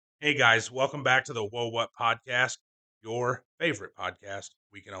Hey guys, welcome back to the Woah podcast, your favorite podcast,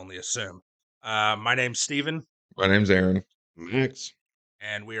 we can only assume. My name's Steven, My name's Aaron. Max.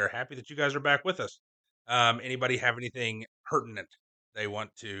 and we are happy that you guys are back with us. Anybody have anything pertinent they want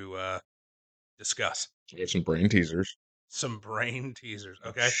to discuss? There's some brain teasers. Some brain teasers, Oh,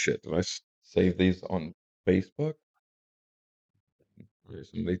 okay? shit, did I save these on Facebook?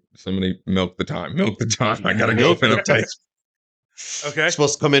 Somebody milk the time. Milk the time. I gotta go Milk finish the time. Okay.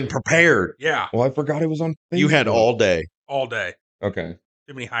 Supposed to come in prepared. Yeah, Well, I forgot it was on Facebook. You had all day. all day. Okay.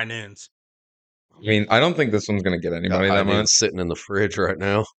 Too many high noons. I mean, I don't think this one's gonna get anybody Got that high noon much. sitting in the fridge right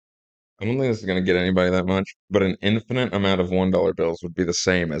now. I don't think this is gonna get anybody that much, but an infinite amount of $1 bills would be the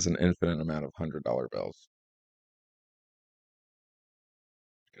same as an infinite amount of $100 bills.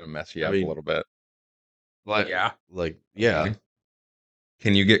 It's gonna mess you I up mean, a little bit. Yeah. Yeah. Okay.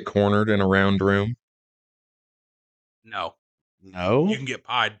 Can you get cornered in a round room? No. No. You can get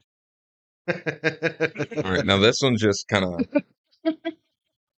pied. All right, now this one's just kind of.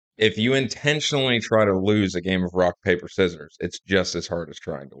 If you intentionally try to lose a game of rock, paper, scissors, it's just as hard as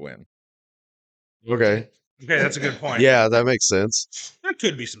trying to win. Okay. Okay, that's a good point. Yeah, that makes sense. There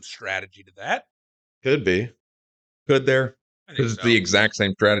could be some strategy to that. Could be. Could there? I think Because it's so. the exact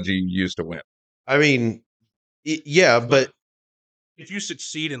same strategy you used to win. I mean, yeah, but If you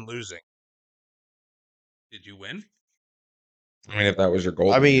succeed in losing, did you win? I mean, if that was your goal.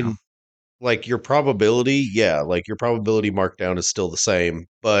 I then mean, yeah. like your probability, yeah, like your probability markdown is still the same,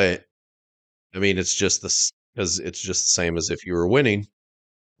 but I mean, it's just this because it's just the same as if you were winning.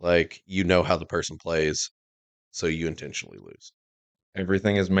 Like you know how the person plays, so you intentionally lose.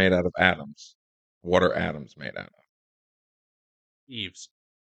 Everything is made out of atoms. What are atoms made out of? Eves.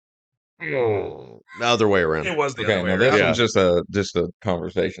 The other way around. It was the Okay, other way now this around. one's just a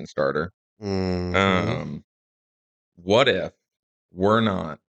conversation starter. Mhm. What if we're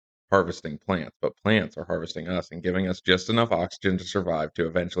not harvesting plants, but plants are harvesting us and giving us just enough oxygen to survive to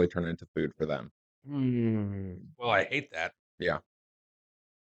eventually turn into food for them? Well, I hate that. Yeah,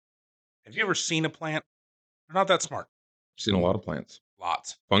 Have you ever seen a plant? They're not that smart. I've seen a lot of plants.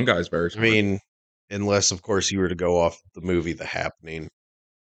 Lots. Fungi is very I smart. mean, unless of course you were to go off the movie The Happening,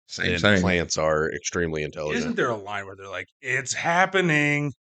 Same and thing. plants are extremely intelligent. Isn't there a line where they're like, "It's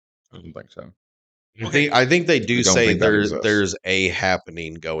happening"? I don't think so. I think they do don't say think that exists. there's a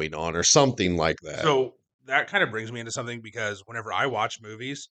happening going on or something like that. So that kind of brings me into something because whenever I watch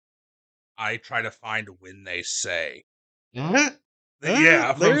movies, I try to find when they say, What?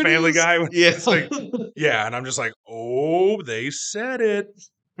 "Yeah," there from it Family is. Guy. Yeah. It's like, yeah, and I'm just like, "Oh, they said it."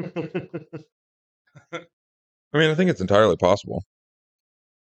 I mean, I think it's entirely possible.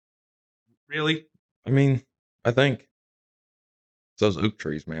 Really? I mean, I think it's those oak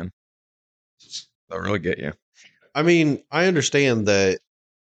trees, man. They'll really get you. I mean, I understand that,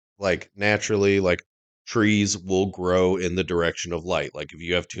 like, naturally, like, trees will grow in the direction of light. Like, if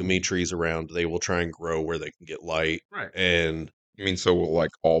you have too many trees around, they will try and grow where they can get light. Right. And I mean, so will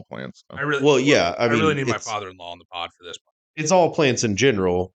like all plants. Though. I really, well, yeah, I I really mean, need my it's father-in-law on the pod for this one. it's all plants in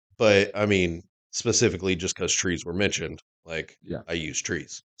general, but I mean, specifically just because trees were mentioned, like, Yeah. I use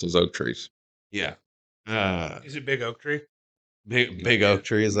trees. It's those oak trees. Yeah. Is it big oak tree? Big oak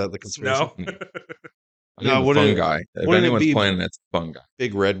tree, is that the conspiracy? No. I No, think wouldn't it- fungi. If wouldn't it anyone's be- planning, it's fungi.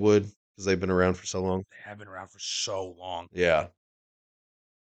 Big redwood, because they've been around for so long. They have been around for so long. Yeah.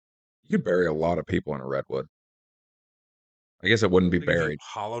 You could bury a lot of people in a redwood. I guess it wouldn't be Like if you buried.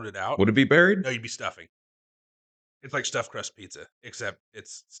 hollowed it out. Would it be buried? No, you'd be stuffing. It's like stuffed crust pizza, except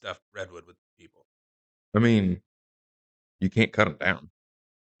it's stuffed redwood with people. I mean, you can't cut them down.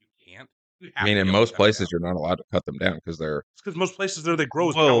 You can't. I mean, in most places, you're not allowed to cut them down because they're. It's because most places there they grow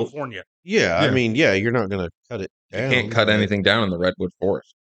is Well, California. Yeah, I Yeah. mean, yeah, you're not going to cut it You down. can't cut but- anything down in the redwood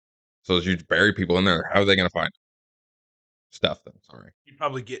forest. So as you bury people in there, how are they going to find stuff them? Sorry. You'd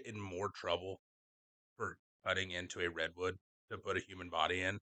probably get in more trouble for cutting into a redwood to put a human body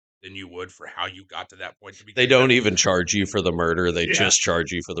in than you would for how you got to that point to be. They don't even charge you for the murder. They Yeah. just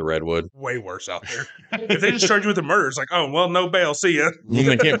charge you for the redwood. Way worse out there. If they just charge you with the murder, it's like, oh well, no bail. See ya. I mean,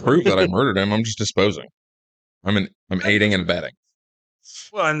 they can't prove that I murdered him. I'm just disposing. I'm aiding and abetting.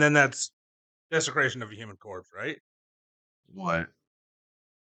 Well, and then that's desecration of a human corpse, right? What?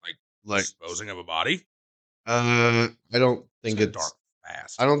 Like Like, disposing of a body. I don't think It's it's. dark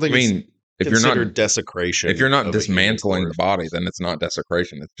fast. I don't I think it's mean, if you're considered not desecration. if you're not of a human dismantling the corpse. body, then it's not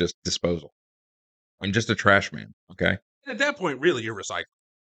desecration. It's just disposal. I'm just a trash man. Okay. At that point, really, you're recycling,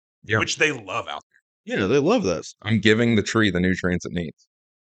 Yeah. which they love out Yeah, they love this. I'm giving the tree the nutrients it needs.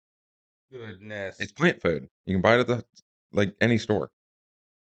 there. Goodness. It's plant food. You can buy it at like any store.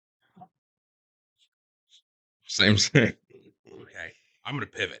 Same thing. Okay, I'm gonna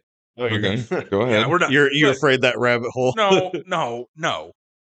pivot. Oh, you're Okay, good. go ahead. Yeah, we're not. You're but- afraid that rabbit hole. no.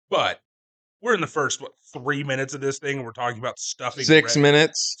 But we're in the first 3 minutes of this thing, and we're talking about stuffing. 6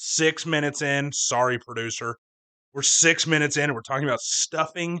 minutes. 6 minutes in. Sorry, producer. We're 6 minutes in, and we're talking about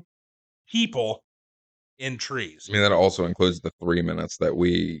stuffing people in trees. I mean, that also includes the 3 minutes that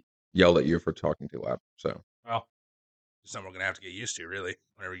we yelled at you for talking too loud. So, Well, it's something we're gonna have to get used to, really,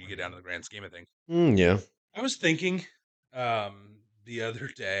 whenever you get down to the grand scheme of things. Yeah. I was thinking the other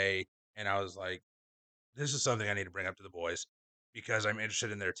day, and I was like, this is something I need to bring up to the boys because I'm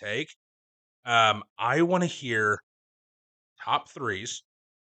interested in their take. I want to hear top threes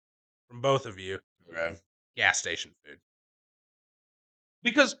from both of you. Okay. Gas station food.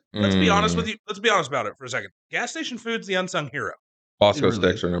 Because let's be honest with Mm. you. Let's be honest about it for a second. Gas station food's the unsung hero. Bosco really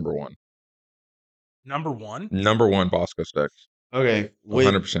sticks is. are number one. Number one. Number one, Bosco sticks. Okay.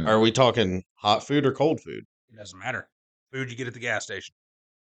 100%. Are we talking hot food or cold food? It doesn't matter. Food you get at the gas station.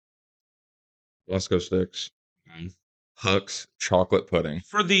 Bosco sticks. Huck's chocolate pudding.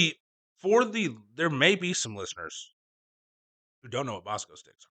 There may be some listeners who don't know what Bosco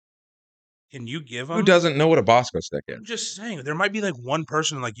sticks are. Can you give them? Who doesn't know what a Bosco stick I'm is? just saying, there might be like one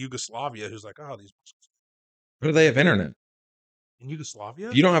person in like Yugoslavia who's like, oh, these Bosco sticks. Where do they have internet? In Yugoslavia?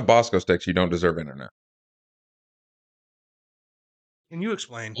 If you don't have Bosco sticks, you don't deserve internet. Can you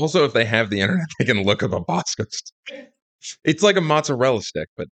explain? Also, if they have the internet, they can look up a Bosco stick. It's like a mozzarella stick,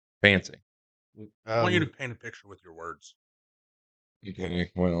 but fancy. I want you to paint a picture with your words. Okay,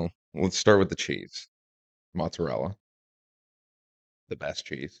 well, let's start with the cheese. Mozzarella. The best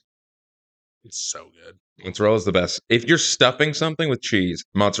cheese. It's so good. Mozzarella's the best. If you're stuffing something with cheese,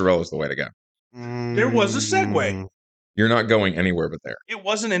 mozzarella's the way to go. There was a segue. You're not going anywhere but there. It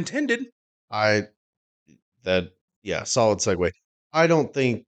wasn't intended. Solid segue. I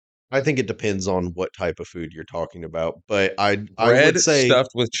think it depends on what type of food you're talking about, but I Bread would say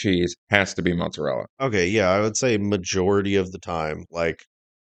stuffed with cheese has to be mozzarella. okay, yeah, I would say majority of the time, like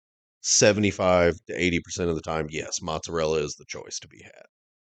 75 to 80% of the time, yes, mozzarella is the choice to be had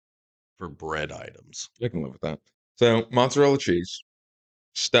for bread items. I can live with that. So mozzarella cheese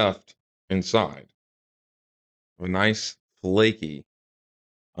stuffed inside a nice flaky,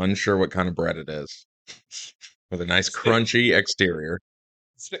 unsure what kind of bread it is, with a nice crunchy exterior.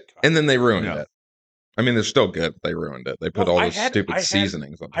 And then they ruined Yeah. it. I mean, they're still good, but they ruined it. They put No, all I those had- stupid I had-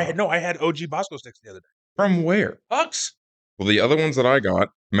 seasonings on top. I had OG Bosco sticks the other day. From where? Huck's. Well, the other ones that I got,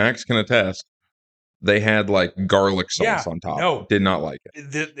 Max can attest, they had like garlic sauce Yeah, on top. no. Did not like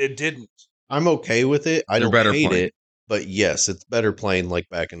it. It didn't. I'm okay with it. I They're don't better hate plain. it, but yes, it's better plain like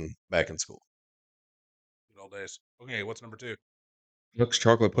back in school. Good old days. Okay, what's number two? Looks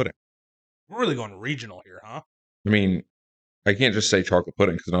chocolate pudding. We're really going regional here, huh? I mean, I can't just say chocolate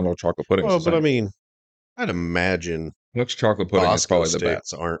pudding because not all chocolate pudding Well, is the but I same. mean, I'd imagine Looks chocolate pudding is Bosco probably the best.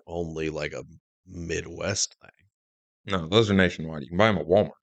 sticks aren't only like a Midwest thing. No, those are nationwide. You can buy them at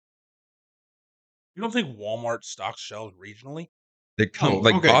Walmart. You don't think Walmart stocks shelves regionally? They come Oh,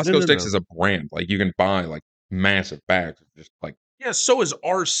 like okay. Bosco No, no, sticks no. is a brand. Like you can buy like massive bags of just like Yeah, so is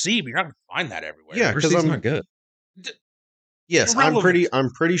RC, but you're not going to find that everywhere. Yeah, 'cause Hershey's I'm- not good. Yes, Irrelevant. I'm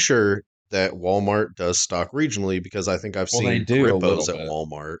pretty sure that Walmart does stock regionally because I think I've Well, they seen do a Crippos little at bit.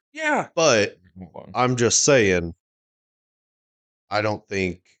 Walmart. Yeah. But Hold on. I'm just saying, I don't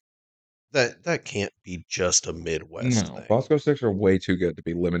think that can't be just a Midwest No, thing. Bosco sticks are way too good to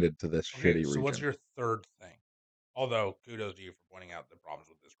be limited to this Okay, shitty so region. what's your third thing? Although, kudos to you for pointing out the problems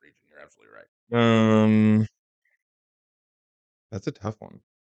with this region. You're absolutely right. That's a tough one.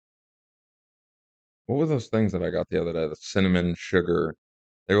 What were those things that I got the other day? The cinnamon sugar.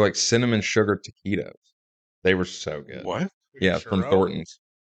 They were like cinnamon sugar taquitos. They were so good. What? Yeah, from Churro? Thornton's.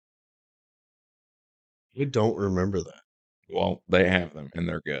 I don't remember that. Well, they have them and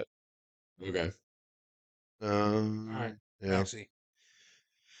they're good. Okay. All right. Yeah. Maxie.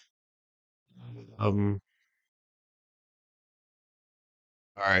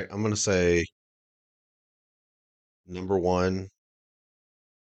 All right, I'm gonna say number one,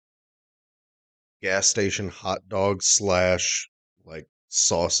 gas station hot dog / like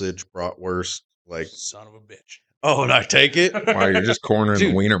sausage bratwurst. Like, Son of a bitch. oh, and I take it. Wow, you're just cornering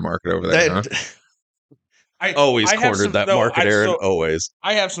Dude, the wiener market over there, huh? That I always I have cornered some- that no, market, Aaron. so Always.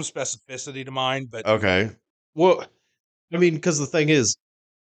 I have some specificity to mine, but Okay. Well, I mean, because the thing is,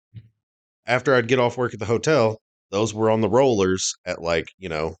 after I'd get off work at the hotel, those were on the rollers at like,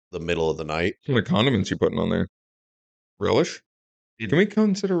 the middle of the night. What kind of condiments you putting on there? Relish? Can we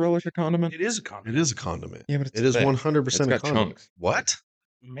consider relish a condiment? it is a condiment. It is a condiment. Yeah, but it's It is thick. 100% It's a got condiment. chunks. What?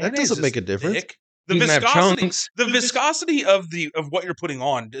 Mayonnaise doesn't is make a difference. thick. The You can have viscosity, chunks. the viscosity of what you're putting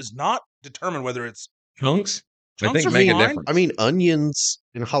on does not determine whether it's Chunks? I think Chunks are make a fine. difference. I mean, onions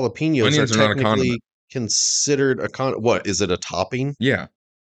and jalapenos Onions are are not a technically condiment. considered what? Is it a topping? Yeah,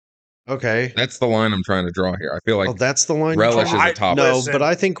 Okay. that's the line I'm trying to draw here. I feel like Oh, that's the line you're relish trying. is a I topping. No, but listen.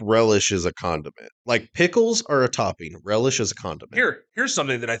 I think relish is a condiment. Like pickles are a topping. Relish is a condiment. Here's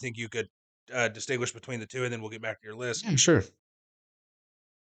something that I think you could distinguish between the two, and then we'll get back to your list. Yeah, sure.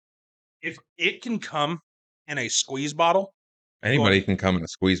 If it can come in a squeeze bottle, Anybody can come in a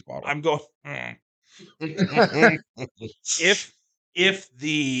squeeze bottle. I'm going. if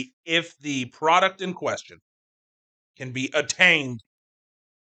the product in question can be attained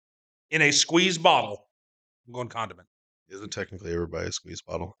in a squeeze bottle, I'm going condiment. Isn't technically everybody a squeeze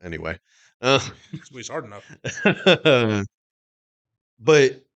bottle anyway. Squeeze hard enough.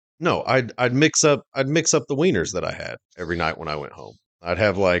 But no, I'd mix up the wieners that I had every night when I went home. I'd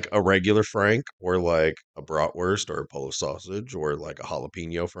have like a regular Frank or like a bratwurst or a Polish sausage or like a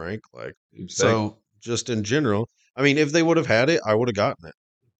jalapeno Frank. Like so, just in general. I mean, if they would have had it, I would have gotten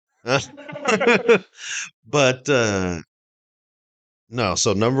it. But no.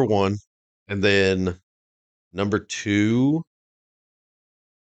 So number one, and then number two.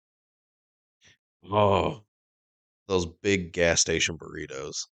 Oh, those big gas station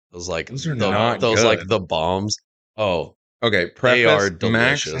burritos. Those are not those like good. the bombs. Oh, Okay, they are preface,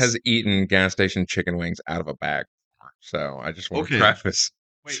 Max delicious. has eaten gas station chicken wings out of a bag. So I just want to Okay. preface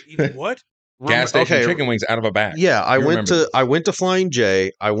Wait, even what? gas station Okay, chicken wings out of a bag. yeah, You remember this. I went to Flying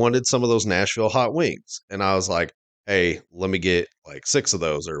J. I wanted some of those Nashville hot wings, and I was like, "Hey, let me get like 6 of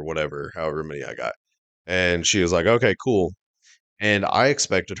those or whatever, however many I got." And she was like, "Okay, cool." And I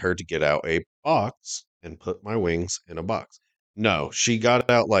expected her to get out a box and put my wings in a box. No, she got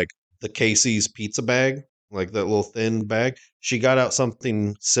out like the Casey's pizza bag, like that little thin bag. She got out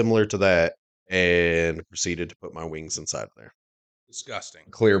something similar to that and proceeded to put my wings inside of there. Disgusting.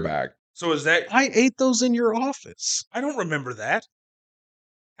 Clear bag. So is that? I ate those in your office. I don't remember that.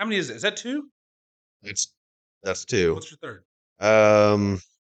 How many is it? Is that two? That's 2. What's your third? Um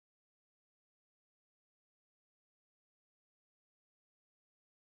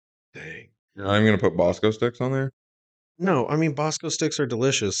Dang. You're not even gonna put Bosco sticks on there? No, I mean Bosco sticks are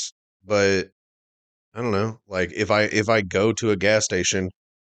delicious, but I don't know. Like if I go to a gas station,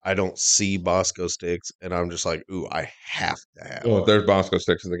 I don't see Bosco sticks, and I'm just like, ooh, I have to have Well, if one. there's Bosco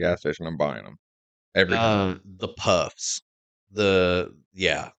sticks at the gas station, I'm buying them every time. The puffs,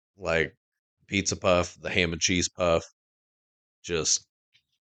 yeah, like pizza puff, the ham and cheese puff, just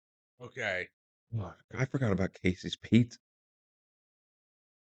Okay. Oh, I forgot about Casey's Pizza.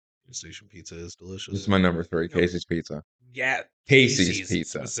 gas station pizza is This delicious. is my number 3, No. Casey's Pizza. Yeah. Casey's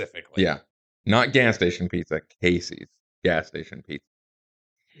Pizza. Specifically. Yeah. Not gas station pizza, Casey's gas station pizza.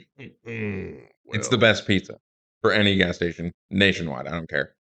 It's the Well, best pizza for any gas station nationwide. I don't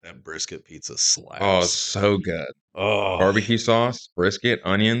care. that brisket pizza slaps. Oh, it's so good. Oh, Barbecue sauce, brisket,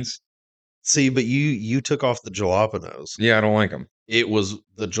 onions. see, but you took off the jalapenos. Yeah, I don't like them. It was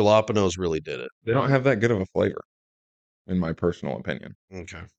the jalapenos really did it. They don't have that good of a flavor, in my personal opinion.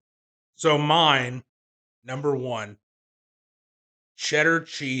 Okay. So mine, number one, cheddar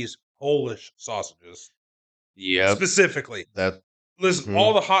cheese Polish sausages. Yep. Specifically. That. Listen, Mhm.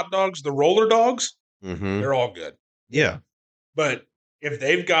 all the hot dogs, the roller dogs, Mm-hmm. they're all good. Yeah. But if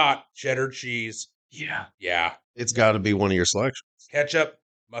they've got cheddar cheese, yeah, It's got to be one of your selections. ketchup,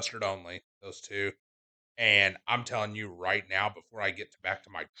 mustard only, those two. And I'm telling you right now, before I get back to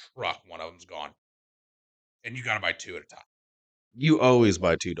my truck, one of them's gone. And you got to buy 2 at a time. You always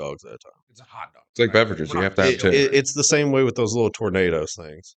buy 2 dogs at a time. It's a hot dog. It's like beverages. We're You not have to have gonna two. kill It's the same way with those little tornadoes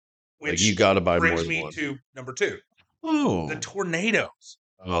things. Like Which you got to buy more brings than me one. to number 2, Oh. the tornadoes.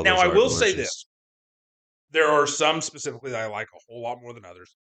 Oh, Now, those I are will say delicious. this. There are some specifically that I like a whole lot more than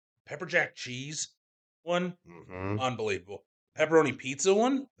others. Pepper jack cheese one, Mhm. unbelievable. Pepperoni pizza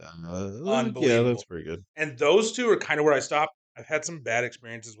one, Yeah, unbelievable. that's pretty good. And those two are kind of where I stop. I've had some bad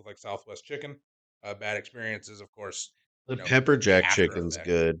experiences with like Southwest chicken. Bad experiences, of course. The you know, pepper jack after chicken's effect.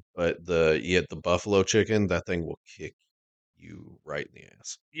 good, but the buffalo chicken, that thing will kick you right in the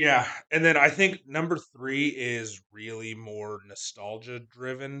ass. Yeah, and then I think number 3 is really more nostalgia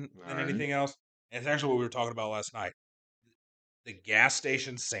driven than Alright. anything else. And it's actually what we were talking about last night. The gas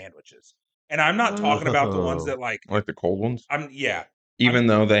station sandwiches. And I'm not talking about the ones Oh. that like Like the cold ones? yeah. Even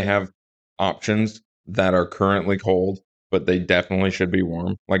though they have options that are currently cold, but they definitely should be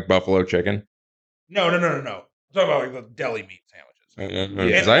warm, like buffalo chicken. No. I'm talking about like the deli meat sandwiches.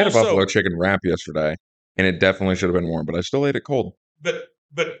 Because And I had a also- buffalo chicken wrap yesterday, and it definitely should have been warm, but I still ate it cold. But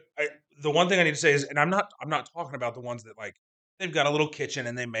the one thing I need to say is, and I'm not talking about the ones that like they've got a little kitchen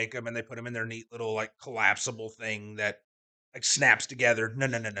and they make them and they put them in their neat little like collapsible thing that like snaps together. No.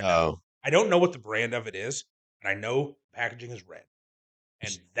 Oh. I don't know what the brand of it is. and I know packaging is red,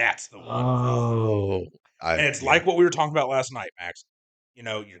 and that's the one. Oh, And it's like what we were talking about last night, Max. You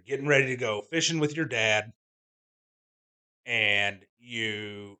know, you're getting ready to go fishing with your dad, and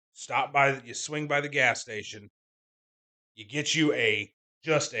you swing by the gas station. You get you an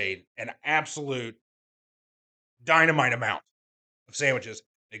absolute dynamite amount of sandwiches.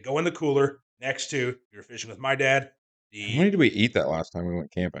 They go in the cooler next to you're fishing with my dad. How many did we eat that last time we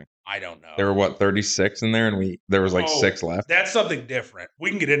went camping? I don't know. There were what 36 in there, and there was like 6 left. That's something different. We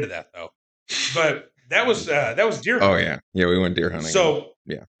can get into that though. But that was deer Oh hunting. yeah, we went deer hunting. So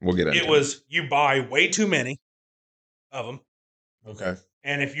yeah, we'll get into it. Was you buy way too many of them. Okay.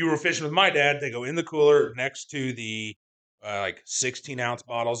 And if you were fishing with my dad, they go in the cooler next to the like 16-ounce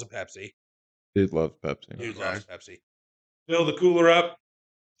bottles of Pepsi. Dude loves Pepsi. Dude loves Pepsi. Fill the cooler up.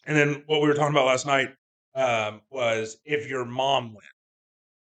 And then what we were talking about last night was if your mom went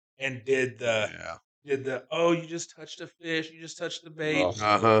and did the oh, you just touched a fish, you just touched the bait.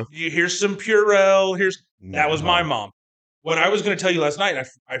 Here's some Purell. That was my mom. What I was going to tell you last night, and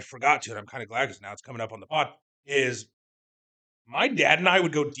I forgot to, and I'm kind of glad because now it's coming up on the pod, is my dad and I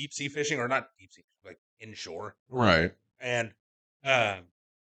would go deep sea fishing, or not deep sea, like inshore. Right. And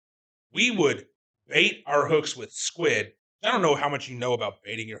we would bait our hooks with squid. I don't know how much you know about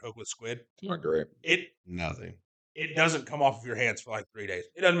baiting your hook with squid. It's not great. Nothing. It doesn't come off of your hands for like 3 days.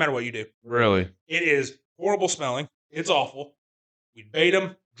 It doesn't matter what you do. Really? It is horrible smelling. It's awful. We'd bait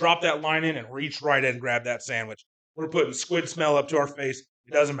them, drop that line in, and reach right in and grab that sandwich. We're putting squid smell up to our face.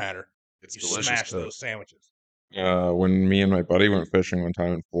 It doesn't matter. It's you delicious. smash those sandwiches. When me and my buddy went fishing one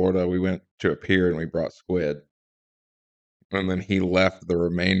time in Florida, we went to a pier and we brought squid. And then he left the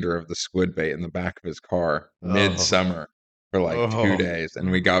remainder of the squid bait in the back of his car midsummer for like 2 days. And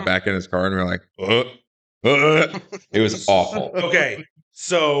we got back in his car and we were like, it was awful. Okay,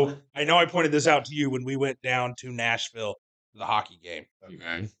 so I know I pointed this out to you when we went down to Nashville for the hockey game.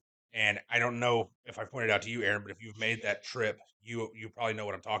 Okay. And I don't know if I pointed out to you, Aaron, but if you've made that trip, you probably know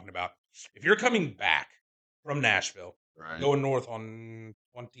what I'm talking about. If you're coming back from Nashville, going north on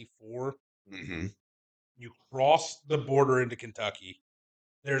 24, you cross the border into Kentucky.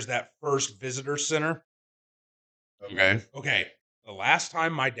 There's that first visitor center. Okay. The last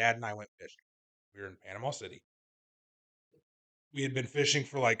time my dad and I went fishing, we were in Panama City. We had been fishing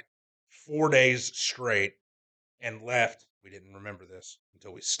for like 4 days straight and left. We didn't remember this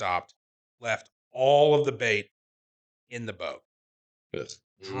until we stopped. Left all of the bait in the boat. Yes.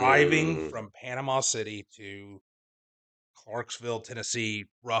 Driving from Panama City to Clarksville, Tennessee,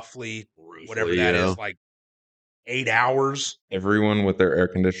 roughly whatever that is, like 8 hours. Everyone with their air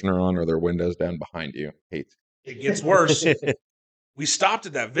conditioner on or their windows down behind you hates it. It gets worse. We stopped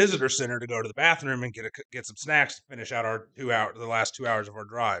at that visitor center to go to the bathroom and get some snacks to finish out the last 2 hours of our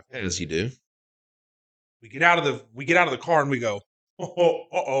drive. As you do. We get out of the car and we go,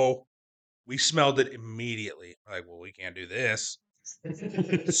 uh-oh. We smelled it immediately. We're like, well, we can't do this.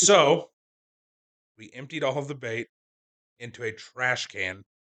 So we emptied all of the bait into a trash can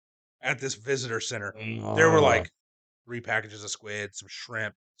at this visitor center. There were like 3 packages of squid, some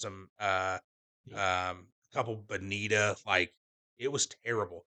shrimp, some couple bonita. Like, it was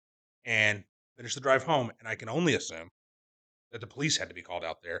terrible. And finished the drive home, and I can only assume that the police had to be called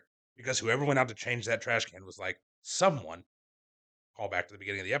out there because whoever went out to change that trash can was like, someone, call back to the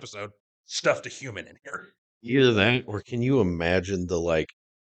beginning of the episode, stuffed a human in here. Either that, or can you imagine the like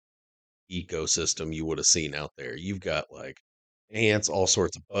ecosystem you would have seen out there? You've got like ants, all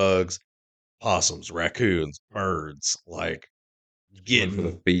sorts of bugs, possums, raccoons, birds, like getting for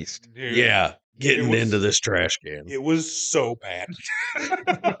the feast. Dude, getting into this trash can. It was so bad.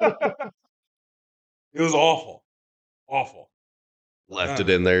 It was awful. Awful. Left it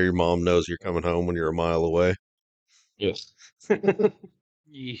in there. Your mom knows you're coming home when you're a mile away. Yes.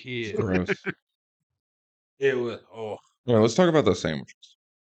 Yeah. Gross. It was Yeah, let's talk about those sandwiches.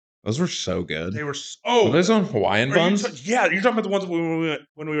 Those were so good. They were Were those on Hawaiian buns? Yeah, you're talking about the ones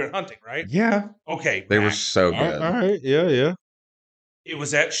when we went hunting, right? Yeah. Okay. They were so good. All right. Yeah. It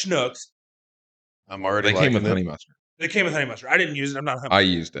was at Schnucks. I'm already. They came with honey mustard. They came with honey mustard. I didn't use it. I'm not. I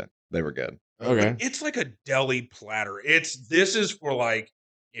used it. They were good. Okay. But it's like a deli platter. This is for like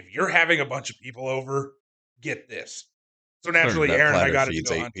if you're having a bunch of people over, get this. So naturally, That Aaron and I platter got it to feeds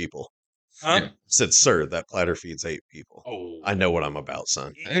go 8 hunt. people. Huh? Yeah. Said, sir, that platter feeds 8 people. Oh, I know what I'm about,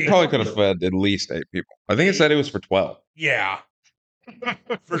 son. It probably could have fed at least 8 people. I think it said it was for 12. Yeah,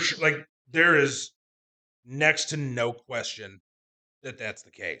 for sure. Like there is next to no question that that's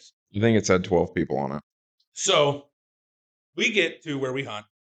the case. I think it said 12 people on it. So we get to where we hunt.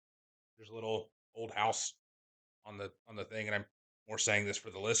 There's a little old house on the thing, and We're saying this for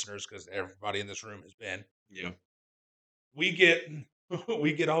the listeners because everybody in this room has been. Yeah. We get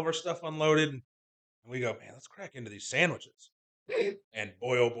we get all of our stuff unloaded, and we go, man, let's crack into these sandwiches. And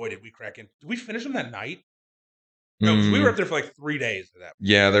boy, oh boy, did we crack in! Did we finish them that night? No, because we were up there for like 3 days of that.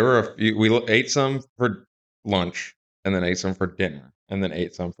 Yeah, there were a few. We ate some for lunch, and then ate some for dinner, and then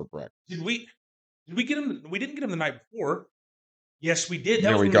ate some for breakfast. Did we get them? We didn't get them the night before. Yes, we did. That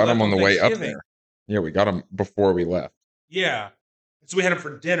Yeah, was we when got left them on the way up Thanksgiving. there. Yeah, we got them before we left. Yeah, so we had them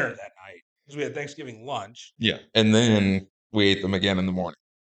for dinner that night because we had Thanksgiving lunch. Yeah, and then we ate them again in the morning.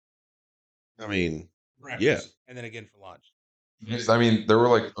 I mean, Breakfast, and then again for lunch. I mean, there were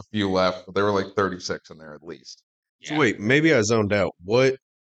like a few left, but there were like 36 in there at least. So wait, maybe I zoned out. What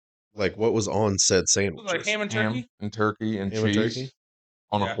was on said sandwich? Like ham and turkey? Ham and turkey and Ham and cheese turkey?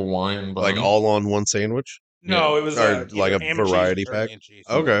 on Yeah. a Hawaiian bun. Like all on one sandwich? No, it was Or like a ham and cheese, variety turkey pack? and cheese.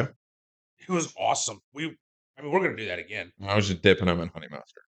 Okay. It was awesome. I mean, we're gonna do that again. I was just dipping them in honey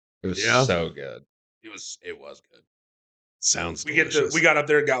mustard. It was Yeah. so good. It was good. Sounds We delicious. got up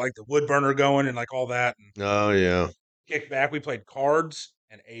there and got like the wood burner going and like all that, and Oh yeah. kicked back. We played cards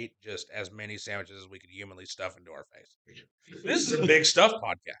and ate just as many sandwiches as we could humanly stuff into our face. This is a big stuff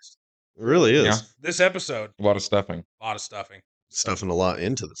podcast. It really is. Yeah. This episode, A lot of stuffing. a lot of stuffing. Stuffing a lot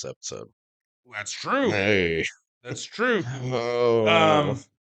into this episode. That's true. Hey. That's true. Oh.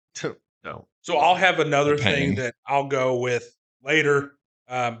 No. So I'll have another thing Depending. that I'll go with later.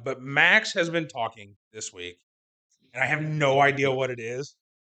 But Max has been talking this week, and I have no idea what it is.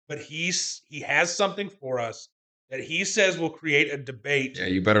 But he has something for us that he says will create a debate. Yeah,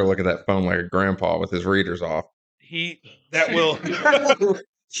 you better look at that phone like a grandpa with his readers off. That will The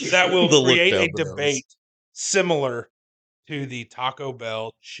look create down a the nose. debate similar to the Taco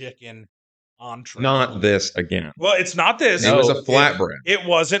Bell chicken entree. Not this again. Well, it's not this. It was a flatbread. It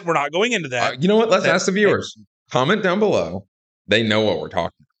wasn't. We're not going into that. You know what? Let's That- ask the viewers. Comment down below. They know what we're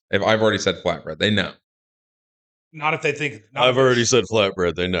talking about. If I've already said flatbread, they know. Not if they think. Not I've if they're- already said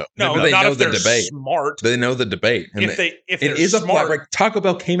flatbread. They know. No, but they not know if the they're debate. smart. They know the debate. And If it they're is a smart, flatbread. Taco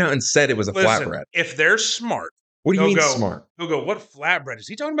Bell came out and said it was a listen, flatbread. if they're smart, What do you they'll mean go, smart? He'll go, what flatbread? Is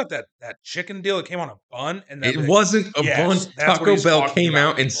he talking about that chicken deal that came on a bun? And then It wasn't a Yes, bun. that's what Taco he's Bell talking came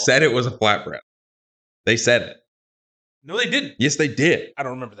about, out and people. said it was a flatbread. They said it. No, they didn't. Yes, they did. I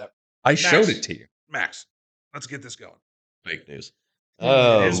don't remember that. I Max. showed it to you. Max, let's get this going. Fake news.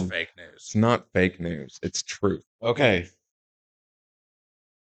 It is fake news. It's not fake news. It's truth. Okay.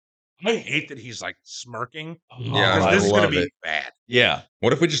 I hate that he's like smirking. Yeah, because I this is going to love be it. bad. Yeah.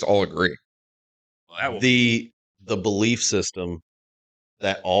 What if we just all agree? Well, that will The belief system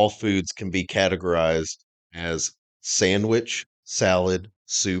that all foods can be categorized as sandwich, salad,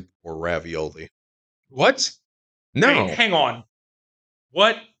 soup, or ravioli. What? No, Wait, hang on.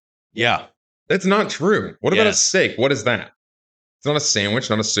 What? Yeah. that's not true. What about a Yes. steak? What is that? It's not a sandwich,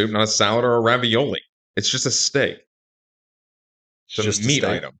 not a soup, not a salad, or a ravioli. It's just a steak. It's a Just a meat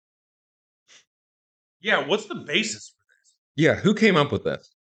steak. item. Yeah, what's the basis for Yeah, who came up with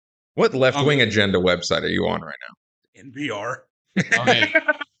this? What left-wing agenda website are you on right now? this? NPR. Okay.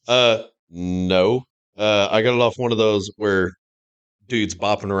 No. I got it off one of those where dudes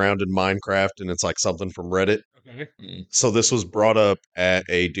bopping around in Minecraft and it's like something from Reddit. Okay. So this was brought up at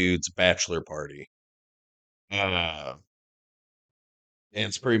a dude's bachelor party. And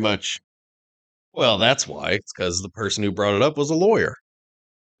it's pretty much, well, that's why. It's because the person who brought it up was a lawyer.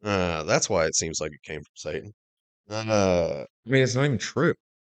 That's why it seems like it came from Satan. I mean, it's not even true.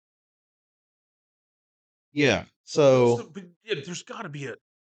 Yeah. So, But, yeah, there's got to be a.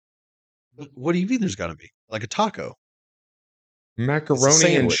 what do you mean there's got to be? Like a taco. Macaroni and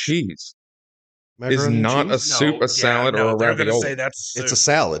sandwich. cheese is Macaroni and not a cheese? soup, a salad, or a They're going to ravioli. say that's a It's a soup.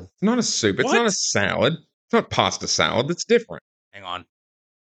 salad. It's not a soup. It's not a What? salad. It's not pasta salad. That's different. Hang on.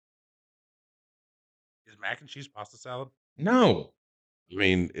 Is mac and cheese pasta salad? No. I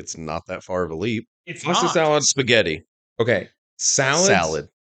mean, it's not that far of a leap. It's Pasta not. salad. Spaghetti. Okay. Salads. Salad.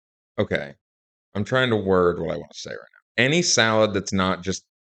 Okay. I'm trying to word what I want to say right now. Any salad that's not just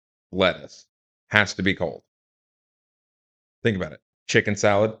lettuce has to be cold. Think about it. Chicken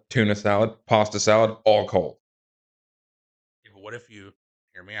salad, tuna salad, pasta salad, all cold. Yeah, but what if you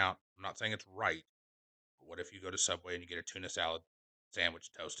hear me out? I'm not saying it's right. But what if you go to Subway and you get a tuna salad sandwich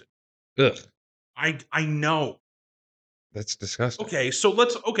toasted? Ugh. I know. That's disgusting. Okay, so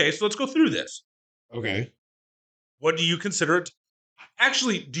let's go through this. Okay. What do you consider it?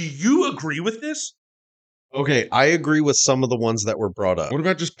 Actually, do you agree with this? Okay, I agree with some of the ones that were brought up. What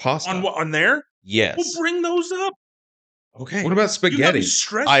about just pasta? On there? Yes. Well, bring those up. Okay. What about You got me spaghetti?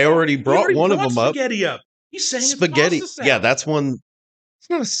 stressed I out. already You brought one of brought them up. Spaghetti up. He's saying Spaghetti. It's pasta salad. Yeah, that's one. It's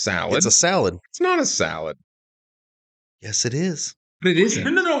not a salad. It's a salad. It's not a salad. Yes, it is. But it No,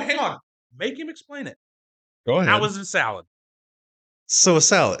 isn't. no, hang on. Make him explain it. Go ahead. How is it a salad? So a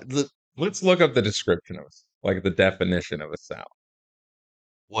salad. Let's look up the description of like the definition of a salad.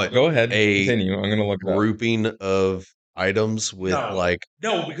 What? Go ahead. A Continue. I'm gonna look it up. grouping of items with No.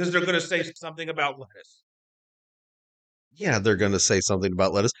 No, because they're gonna say something about lettuce. yeah, they're going to say something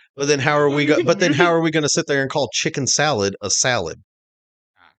about lettuce. But then how are Well, we you go- can- but then you how can- are we going to sit there and call chicken salad a salad?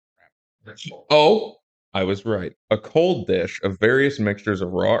 Ah, crap. Oh, I was right. A cold dish of various mixtures of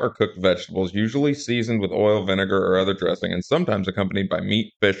raw or cooked vegetables, usually seasoned with oil, vinegar, or other dressing, and sometimes accompanied by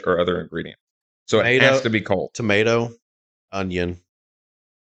meat, fish, or other ingredients. So it has Tomato- to be cold. Tomato, onion,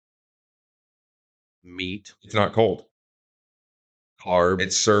 meat, It's not cold. carb.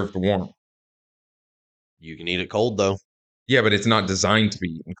 It's served warm. You can eat it cold though. Yeah, but it's not designed to be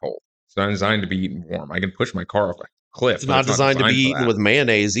eaten cold. It's not designed to be eaten warm. I can push my car off a cliff. It's but not designed to be for eaten that. with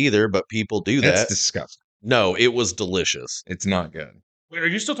mayonnaise either, but people do That's that. disgusting. No, it was delicious. It's not good. Wait, are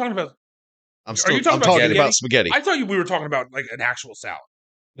you still talking about? I'm talking about talking spaghetti? about spaghetti. I thought we were talking about like an actual salad.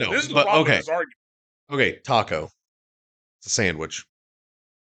 No, This is the but problem okay. with this argument. Okay, taco. It's a sandwich.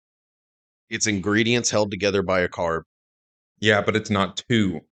 It's ingredients held together by a carb. Yeah, but it's not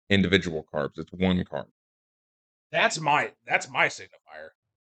two individual carbs. It's one carb. That's my signifier.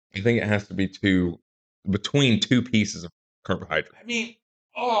 I think it has to be between two pieces of carbohydrate. I mean,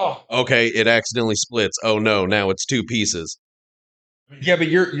 oh, Okay, it accidentally splits. Oh no, now it's two pieces. Yeah, but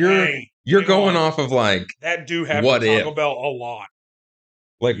you're Hey, you're hang going on. off of like That do happen What at Taco if? Bell a lot.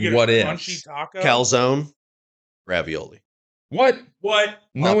 like You get what a if? crunchy taco. Calzone, ravioli. What? What?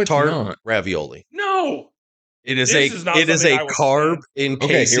 No, it's Pop-Tart, not. ravioli. No. It is This is not it is something a I will carb stand.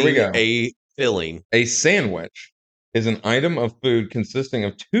 Okay, here we encasing go. a filling. A sandwich is an item of food consisting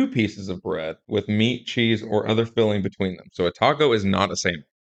of two pieces of bread with meat, cheese, or other filling between them. So a taco is not a sandwich.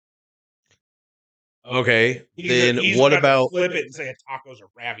 Okay, then He's what about to about flip it and say tacos are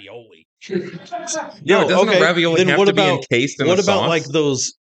ravioli? Yeah, doesn't a ravioli then have what to be about encased in what a about sauce? like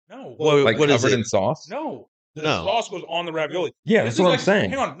those? No. Like what is covered it? in sauce? No. The No. sauce goes on the ravioli. Yeah, This that's what is I'm saying.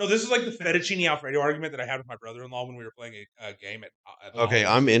 Hang on. No, this is like the fettuccine Alfredo argument that I had with my brother-in-law when we were playing a game at Okay, Holland's.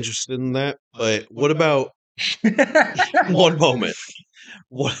 I'm interested in that, but what about one moment?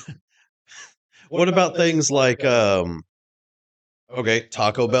 What about things like okay,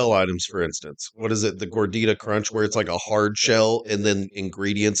 Taco Bell items for instance. What is it? The gordita crunch where it's like a hard shell and then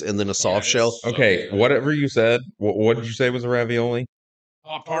ingredients and then a soft shell? Okay, whatever you said. What did you say was a ravioli?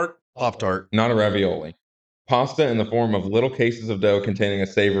 Pop-Tart. Pop-Tart. Not a ravioli. Pasta in the form of little cases of dough containing a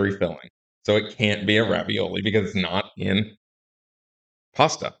savory filling. So it can't be a ravioli because it's not in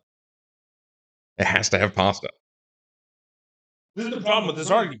pasta. It has to have pasta. This is the problem with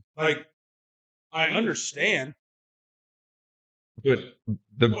this argument. Like, I understand. But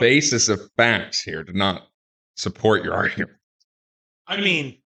the basis of facts here did not support your argument. I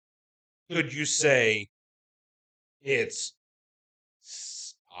mean, could you say it's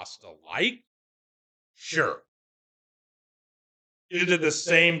pasta-like? Sure. Is it the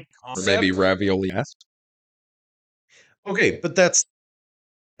same Or concept? maybe ravioli esque. Okay, but that's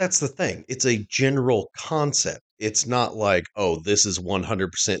the thing. It's a general concept. It's not like, oh, this is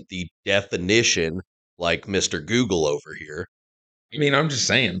 100% the definition like Mr. Google over here. I mean, I'm just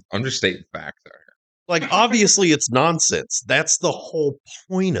saying. I'm just stating facts out here. Like obviously it's nonsense. That's the whole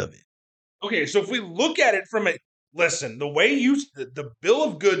point of it. Okay, so if we look at it from a listen, the way the bill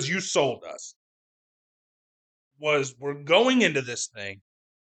of goods you sold us was we're going into this thing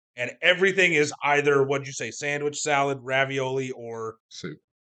and everything is either what'd you say, sandwich, salad, ravioli, or Soup.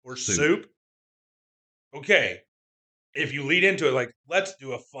 soup. Okay. If you lead into it, like, let's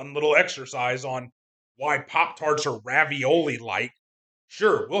do a fun little exercise on why Pop-Tarts are ravioli like.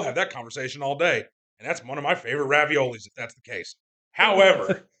 Sure, we'll have that conversation all day. And that's one of my favorite raviolis, if that's the case.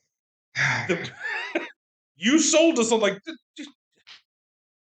 However, you sold us on like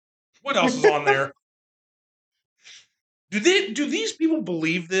what else is on there? Do these people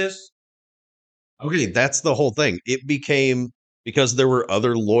believe this? Okay, that's the whole thing. It became because there were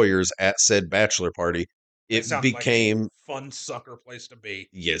other lawyers at said bachelor party. That It sounds became like a fun sucker place to be.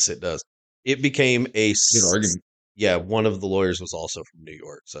 yes, it does. It became a Good argument. yeah, one of the lawyers was also from New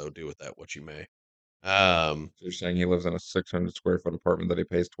York, so do with that what you may. So you're saying he lives in a 600 square foot apartment that he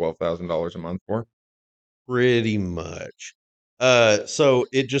pays $12,000 a month for? Pretty much. So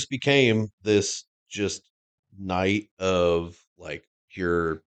it just became this just night of like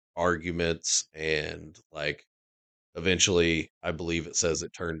pure arguments and like eventually I believe it says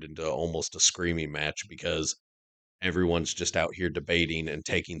it turned into almost a screaming match because everyone's just out here debating and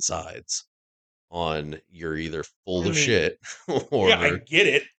taking sides on you're either full I of mean, shit or Yeah, I get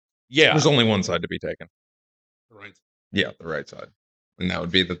it. yeah. There's only one side to be taken. Right. Yeah, the right side. And that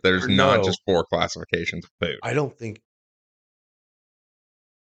would be that there's Or not no. just 4 classifications of food. I don't think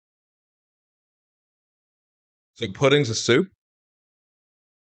So pudding's a soup?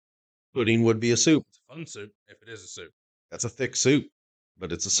 pudding would be a soup. It's a fun soup if it is a soup. That's a thick soup,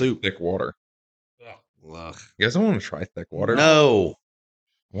 but it's a soup. Thick water. Ugh. Ugh. You guys don't want to try thick water? No,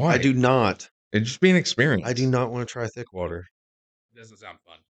 Why? I do not. It'd just be an experience. I do not want to try thick water. It doesn't sound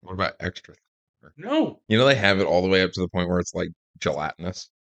fun. What about extra thick water? No. You know they have it all the way up to the point where it's like gelatinous.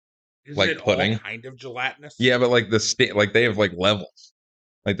 Isn't Like it pudding? all kind of gelatinous? Yeah, but like like they have like levels.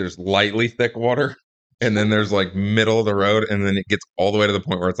 Like there's lightly thick water, and then there's like middle of the road, and then it gets all the way to the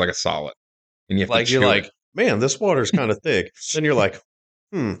point where it's like a solid, and you have Like to you're chew like, it. man, this water's kind of thick. Then you're like,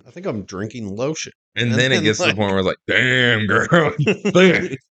 I think I'm drinking lotion. And then it gets to the point where it's like, damn, girl,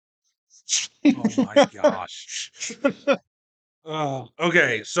 thick. Oh my gosh.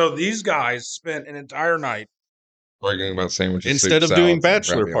 Okay, so these guys spent an entire night. Arguing about sandwiches, Instead soup, of doing salads,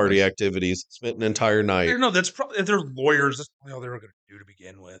 and bachelor party raviolis. activities, spent an entire I night. don't know. That's probably if they're lawyers. That's probably all they were going to do to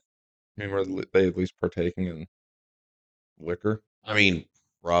begin with. I mean, were they at least partaking in liquor? I mean,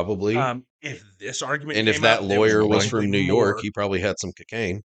 probably. If this argument And if came that up, there was lawyer was probably from New York, more. he probably had some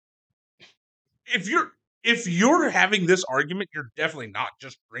cocaine. If you're having this argument, you're definitely not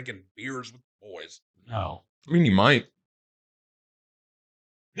just drinking beers with boys. No. I mean, you might.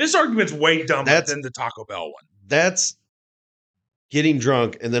 This argument's way dumber That's- than the Taco Bell one. That's getting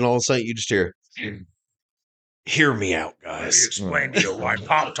drunk, and then all of a sudden you just hear me out, Let me guys. explain to you why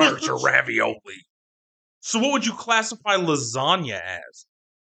Pop Tarts are ravioli. So, what would you classify lasagna as?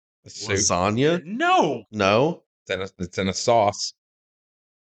 A soup. Lasagna? No. No. It's in a sauce.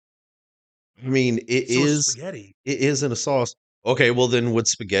 I mean, So is spaghetti. It is in a sauce. Okay, well then would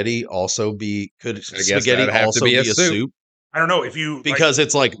spaghetti also be? Could guess spaghetti that'd have to also be be a a soup. soup? I don't know if you Because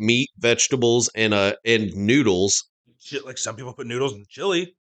it's like meat, vegetables, and noodles. like some people put noodles in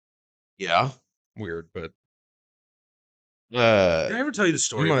chili. Yeah. Weird, but Did I ever tell you the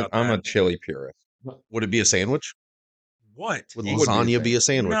story about I'm that? a chili purist. Would it be a sandwich? What? Would What would be a lasagna be a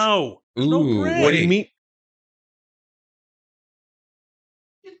sandwich? No. There's no Ooh, bread. What do you wait. mean?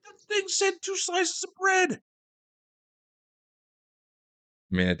 That thing said 2 slices of bread.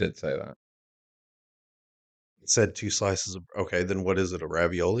 I mean, it did say that. It said 2 slices of. Okay, then what is it? A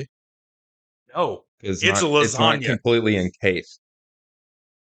ravioli? No. It's a not lasagna. completely encased.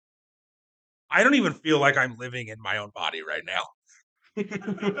 I don't even feel like I'm living in my own body right now.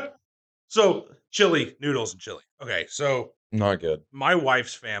 So, chili, noodles, and chili. Okay, so Not good. my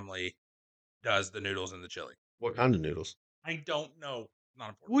wife's family does the noodles and the chili. What kind of noodles? I don't know. Not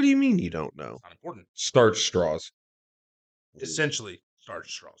important. What do you mean you don't know? It's not important. Starch straws. Essentially,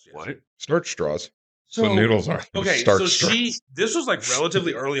 starch straws. Yes. What? Starch straws. So, So noodles are Okay, starch so straws. this was like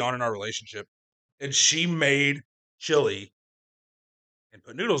relatively early on in our relationship, and she made chili and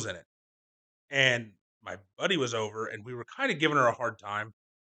put noodles in it. And my buddy was over, and we were kind of giving her a hard time.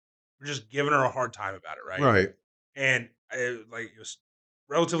 We're just giving her a hard time about it, right? Right. And it was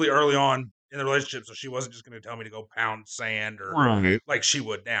relatively early on in the relationship, so she wasn't just going to tell me to go pound sand or Right. like she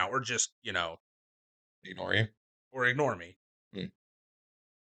would now, or just Ignore you. or ignore me. Hmm.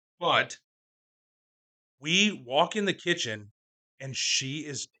 But we walk in the kitchen, and she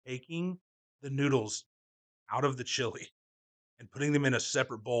is taking the noodles out of the chili and putting them in a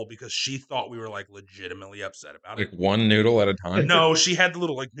separate bowl because she thought we were like legitimately upset about Like it. one noodle at a time. No, she had the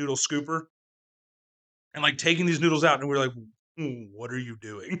little like noodle scooper and like taking these noodles out, and we were like, "What are you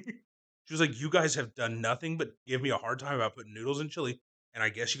doing?" She was like, "You guys have done nothing but give me a hard time about putting noodles in chili, and I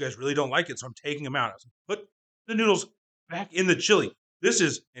guess you guys really don't like it, so I'm taking them out." I was like, "Put the noodles back in the chili. This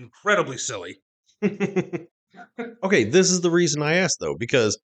is incredibly silly." Okay, this is the reason I asked though,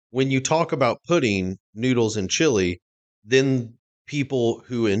 because when you talk about putting noodles in chili, then people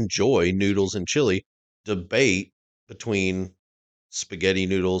who enjoy noodles and chili debate between spaghetti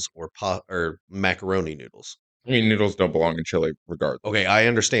noodles or macaroni noodles. I mean, noodles don't belong in chili regardless. Okay, I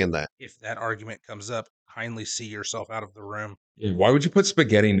understand that. If that argument comes up, kindly see yourself out of the room. Why would you put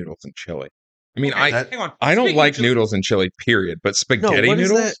spaghetti noodles in chili? I mean, Okay, that- hang on. I don't Speaking of like chili, noodles in chili, period. But No, spaghetti what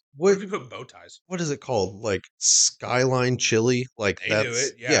is noodles? that? What if you put bow ties? What is it called? Like skyline chili? Like They do that's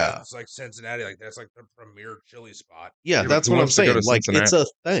it. Yeah, it's like Cincinnati. Like that's like the premier chili spot. yeah, but that's who what I'm wants to go saying. to Like it's a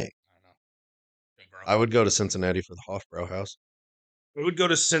thing. I don't know. Big bro. I would go to Cincinnati for the Hofbrau house. We would go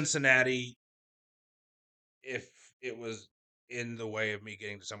to Cincinnati if it was in the way of me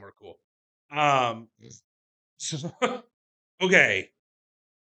getting to somewhere cool. Okay.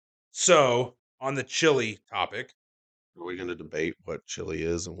 So on the chili topic, Are we going to debate what chili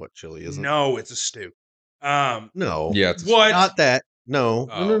is and what chili isn't? no, it's a stew. No. Yeah, it's What? Not that. No, no,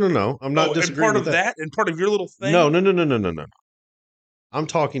 no, Oh, no, okay. no. I'm not Oh, and disagreeing part with of that. that, and part of your little thing. No, no, no, no, no, no, no. I'm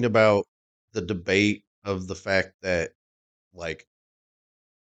talking about the debate of the fact that, like,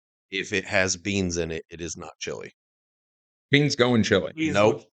 if it has beans in it, it is not chili. Beans go in chili. Beans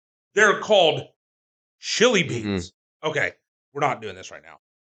Nope. with- they're called chili Mm-mm. beans. Okay, we're not doing this right now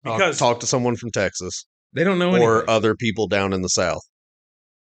Talk, because talk to someone from Texas They don't know or anything. other people down in the South.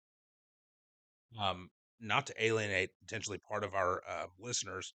 not to alienate potentially part of our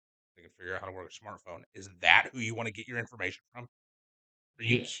listeners, they can figure out how to work a smartphone. Is that who you want to get your information from? Are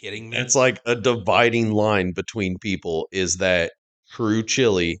you kidding me? It's like a dividing line between people is that true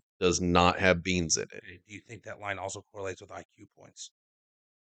chili does not have beans in it. Do you think that line also correlates with IQ points?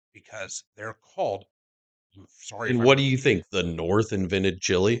 Because they're called. I'm sorry. And what do you think? The North invented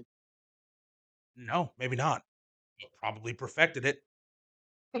chili? No, maybe not. But probably perfected it.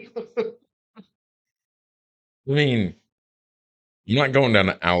 I mean, I'm not going down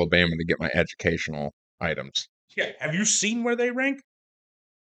to Alabama to get my educational items. Yeah. Have you seen where they rank?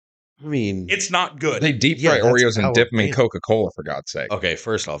 I mean, It's not good. They deep Yeah, fry that's Oreos and dip them in Alabama. Coca Cola, for God's sake. okay,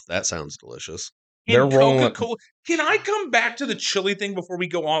 first off, that sounds delicious. They're In rolling- Coca-Cola. Can I come back to the chili thing before we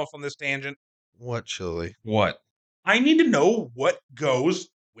go off on this tangent? What chili? What? I need to know what goes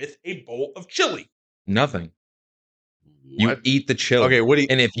with a bowl of chili. Nothing. You What? eat the chili. Okay, what do you?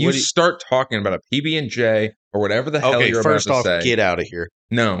 And if you what do you- start talking about a PB&J or whatever the hell okay, you're first about to off, say, get out of here.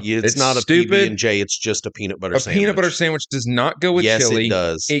 no, It's not a stupid. PB&J. It's just a peanut butter A sandwich. peanut butter sandwich does not go with yes, chili. it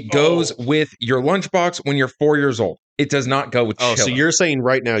does. It goes Oh. with your lunchbox when you're 4 years old. It does not go with Oh, chili. so you're saying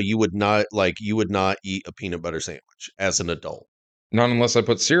right now you would not eat a peanut butter sandwich as an adult? Not unless I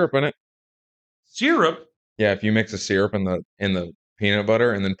put syrup in it. Syrup. Yeah, if you mix a syrup in the peanut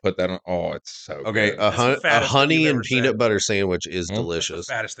butter and then put that on, oh, it's so Okay, good. a, That's the a fattest thing honey you've and ever peanut said. butter sandwich is Hmm? That's the delicious.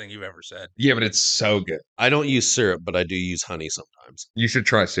 fattest thing you've ever said. Yeah, but it's so good. I don't use syrup, but I do use honey sometimes. You should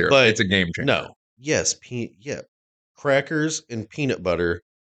try syrup. But It's a game changer. No, yes, crackers and peanut butter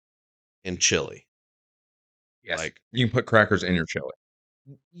and chili. Yes. Like, You can put crackers in your chili.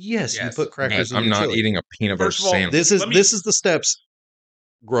 yes, you Yes. put crackers in I'm your not chili. eating a peanut butter First of all, sandwich. This is Let me- this is the steps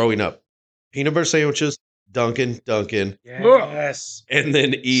growing up. Peanut butter sandwiches, Dunkin', Yes. and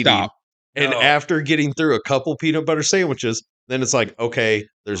then eating. Stop. And No. after getting through a couple peanut butter sandwiches, then it's like, okay,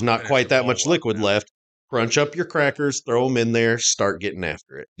 there's I'll not finish quite the that bowl much up liquid now. left. Crunch up your crackers, throw them in there, start getting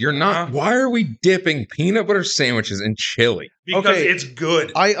after it. You're not. Uh-huh. Why are we dipping peanut butter sandwiches in chili? Because Okay. it's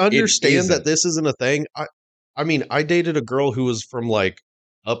good. I understand that isn't. this isn't a thing. I mean, I dated a girl who was from like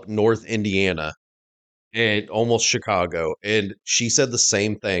up north Indiana and almost Chicago, and she said the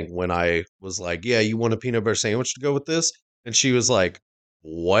same thing when I was like, "Yeah, you want a peanut butter sandwich to go with this?" And she was like,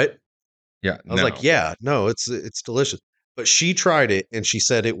 "What?" Yeah, I was like, "Yeah, no, it's delicious." But she tried it and she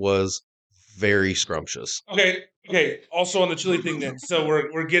said it was very scrumptious. Okay. Also on the chili thing, then. So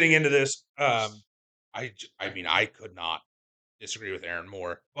we're getting into this. I mean, I could not disagree with Aaron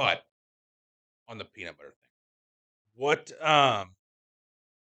more, but on the peanut butter thing, what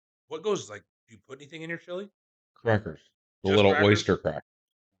goes like? Do you put anything in your chili? crackers. The Just little crackers? oyster crackers.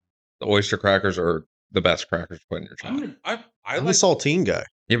 The oyster crackers are the best crackers to put in your chili. I I'm a like saltine guy.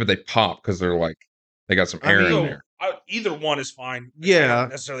 Yeah, but they pop because they're like they got some I air mean- in so there. either one is fine. I Yeah. don't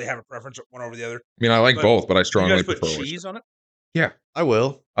necessarily have a preference one over the other. I mean, I like But both, but I Do you strongly guys put prefer cheese oyster. on it? I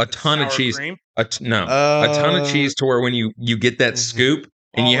will. A ton of Sour cheese. cream? A ton of Uh, cheese to where when you get that mhm. scoop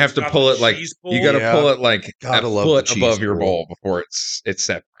and Oh, you have it's to got pull the it like cheese you pull? got to Yeah. pull it like Gotta a love the foot cheese above your pull. bowl before it's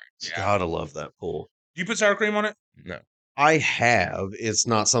separates. Yeah. Gotta love that pull. Do you put sour cream on it? No, I have. It's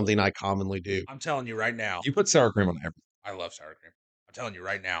not something I commonly do. I'm telling you right now, you put sour cream on everything. I love sour cream. I'm telling you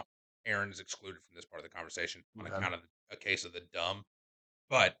right now, Aaron is excluded from this part of the conversation on Okay. account of a case of the dumb.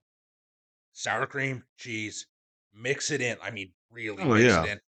 But sour cream, cheese, mix it in. I mean, really Oh, mix yeah. it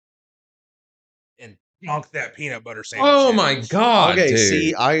in. And dunk that peanut butter sandwich. Oh in. my god, Okay, dude!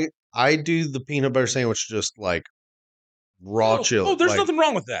 see, I do the peanut butter sandwich just like raw chill. Oh, there's like, nothing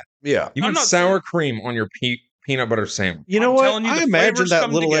wrong with that. Yeah. You I'm put not sour cream on your peanut butter sandwich. You know I'm what? telling you, I the imagine flavors that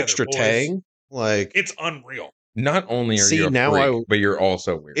come little together, extra boys. tang. Like, It's unreal. Not only are See, you a now freak, but you're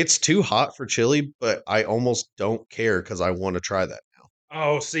also weird. it's too hot for chili, but I almost don't care because I want to try that now.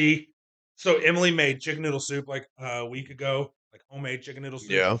 Oh, see. So Emily made chicken noodle soup like a week ago, like homemade chicken noodle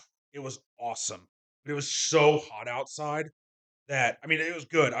soup. Yeah. It was awesome. But it was so hot outside that I mean it was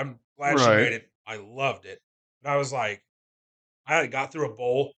good. I'm glad she Right. made it. I loved it. But I was like, I got through a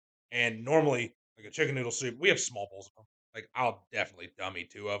bowl and normally like a chicken noodle soup, we have small bowls of them. Like I'll definitely dummy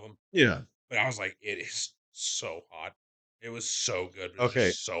 2 of them. Yeah. But I was like, it is so hot. It was so good. But Okay.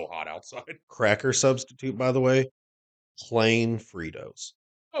 It's just so hot outside. Cracker substitute, by the way, plain Fritos.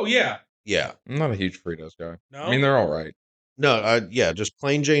 Oh yeah. Yeah. I'm not a huge Fritos guy. No. I mean, they're all right. No, yeah, just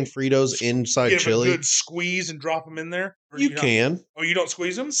plain Jane Fritos inside Give a chili. good squeeze and drop them in there. Or do You not? can. Oh, you don't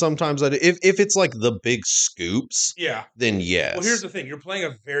squeeze them? Sometimes I do. If it's like the big scoops, Yeah. then Well, here's yes. the thing: you're playing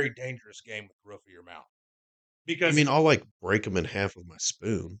a very dangerous game with the roof of your mouth. I Because mean, I'll like break them in half with my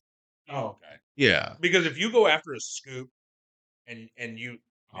spoon. oh, okay. Yeah. Because if you go after a scoop and you,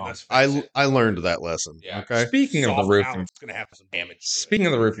 I mean, let's face it, I learned that lesson. yeah, Okay. Speaking of the soft roof, palate's gonna have some damage to it. speaking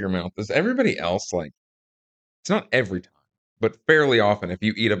of the roof of your mouth, does everybody else like? It's not every time, but fairly often. If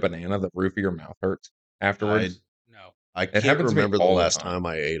you eat a banana, the roof of your mouth hurts afterwards. No, I It can't happens to me remember the all the last time. time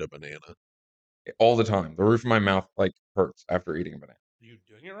I ate a banana. All the time. The roof of my mouth like hurts after eating a banana. are you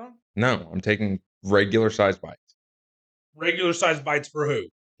doing it wrong? No, I'm taking regular size bites. Regular size bites for who?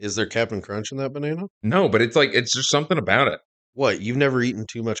 Is there Captain Crunch in that banana? No, but it's like it's just something about it. What? You've never eaten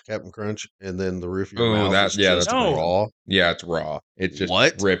too much Captain Crunch and then the roof of your Oh, mouth is yeah, just that's No. raw? Yeah, it's raw. It just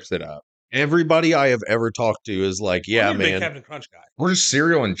What? rips it up. Everybody I have ever talked to is like, I'm yeah, not a big man. Captain Crunch guy. Or just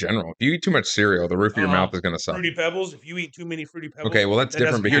cereal in general. If you eat too much cereal, the roof of your mouth is going to suffer. Fruity Pebbles. If you eat too many Fruity Pebbles, Okay, well that's that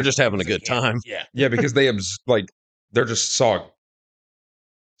different doesn't You're because just happen having a because good they can't. time. Yeah. yeah, because like they're just soggy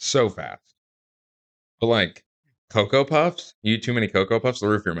so fast. But like Cocoa Puffs, you eat too many Cocoa Puffs, the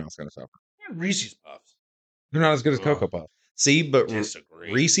roof of your mouth's going to suffer. Reese's Puffs. They're not as good as Ugh. Cocoa Puffs. See, but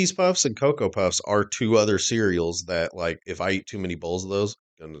Disagree. Reese's Puffs and Cocoa Puffs are two other cereals that, like, if I eat too many bowls of those,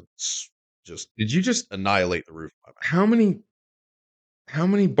 gonna just Did you just annihilate the roof of my mouth. how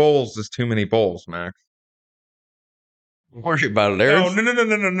many bowls is too many bowls, Max? Don't worry about it, No,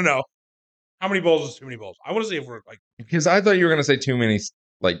 Aaron. no. How many bowls is too many bowls? I want to see if we're like. Because I thought you were going to say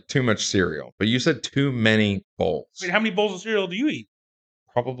too much cereal, but you said too many bowls. Wait, how many bowls of cereal do you eat?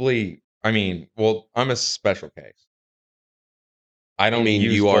 Probably, I mean, well, I'm a special case. I I don't mean,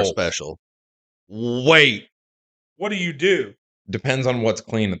 use you are bowls. special. Wait, What do you do? Depends on what's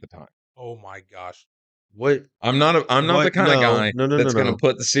clean at the time. Oh my gosh. what? I'm not the What? kind of guy No, that's going no. to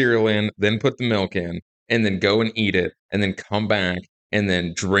put the cereal in, then put the milk in, and then go and eat it, and then come back and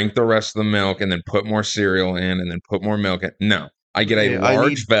then drink the rest of the milk, and then put more cereal in, and then put more milk in. No, I get Okay, a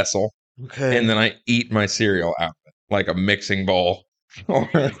large vessel, Okay. and then I eat my cereal out of it, like a mixing bowl, or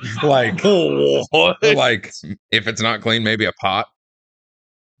like What? if it's not clean, maybe a pot,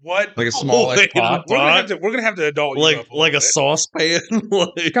 What? like a smallish Wait, pot. We're gonna have to adult you up a like little a bit. saucepan?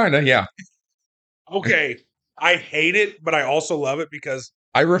 Like, Kind of, yeah. Okay. I hate it, but I also love it because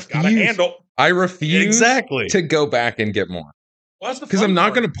I it's got a refuse. handle. I refuse Exactly. to go back and get more. Well, that's the Because fun I'm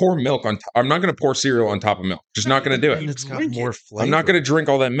not part. going to pour milk on. I'm not going to pour cereal on top of milk. Just not going to do and it. it's got drink more it. flavor. I'm not going to drink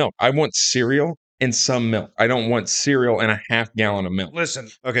all that milk. I want cereal and some milk. I don't want cereal and a half gallon of milk. Listen,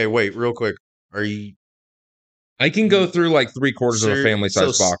 Okay, wait, real quick. Are you I can go through like 3/4 of a family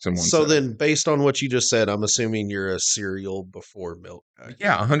size box in one So sitting. then, based on what you just said, I'm assuming you're a cereal before milk guy.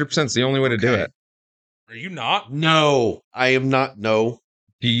 Yeah, 100% is the only way to do Okay. it. are you not? No, I am not. No,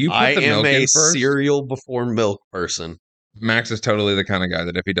 Do you put I the am milk a in first? cereal before milk person. Max is totally the kind of guy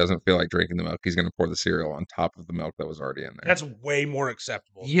that if he doesn't feel like drinking the milk, he's going to pour the cereal on top of the milk that was already in there. That's way more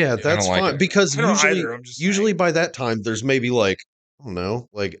acceptable. than Yeah, I do. that's like fine it. because I don't usually, either, I'm just usually saying. by that time, there's maybe like I don't know,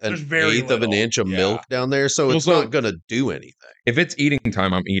 like an There's very eighth of an little, inch of yeah. milk down there, so Well, it's so- not gonna do anything. If it's eating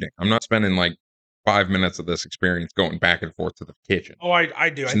time, I'm eating. I'm not spending like 5 minutes of this experience going back and forth to the kitchen. Oh, I do. I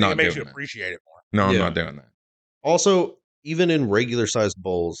Just think not it makes you doing it. appreciate it more. No, I'm Yeah. not doing that. Also, even in regular sized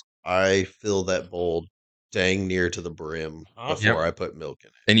bowls, I fill that bowl dang near to the brim Uh-huh. before Yep. I put milk in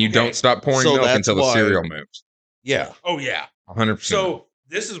it. And you Okay. don't stop pouring So milk that's until the why- cereal moves. Yeah. Oh yeah. 100%. So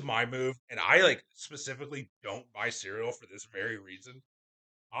this is my move, and I like specifically don't buy cereal for this very reason.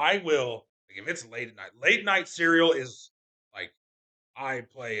 I will like if it's late at night. Late night cereal is like I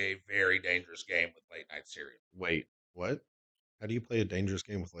play a very dangerous game with late night cereal. Wait, what? How do you play a dangerous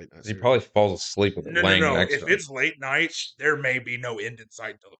game with late night he cereal? probably falls asleep with it No. laying next If to him. it's late night, there may be no end in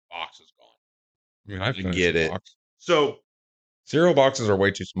sight until the box is gone. I mean, I've I finished get the it. box. So Cereal boxes are way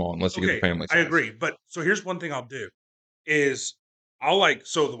too small unless you get okay, the family size. I agree. But so here's one thing I'll do is I'll like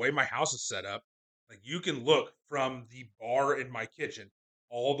so the way my house is set up, like you can look from the bar in my kitchen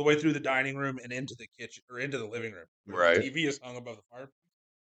all the way through the dining room and into the kitchen or into the living room. Where Right. The TV is hung above the fireplace.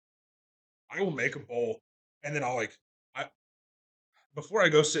 I will make a bowl and then I before I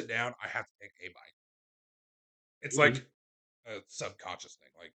go sit down, I have to take a bite. It's like a subconscious thing.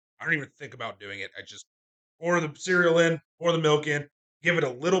 Like I don't even think about doing it. I just pour the cereal in, pour the milk in, give it a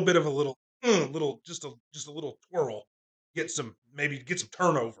little bit of a little just a little twirl, get some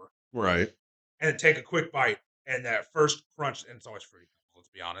turnover, Right. and then take a quick bite. And that first crunch, and it's always Fruity Pebbles, let's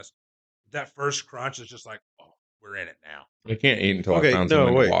be honest. That first crunch is just like, oh, we're in it now. I can't eat until Okay, I found no,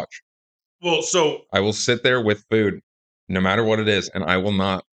 something wait. to watch. Well, so I will sit there with food, no matter what it is, and I will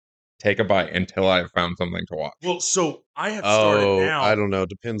not take a bite until I have found something to watch. Well, so I have started Oh, I now. don't know.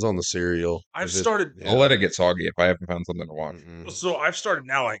 Depends on the cereal. I've If it, started. I'll let it get soggy if I haven't found something to watch. Mm-mm. So I've started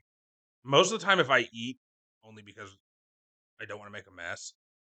now. Like most of the time, if I eat, only because I don't want to make a mess,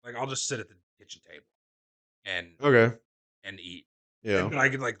 like I'll just sit at the kitchen table and Okay. eat. Yeah. And I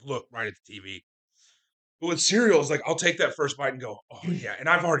can like look right at the TV. But with cereals, like I'll take that first bite and go, oh yeah, and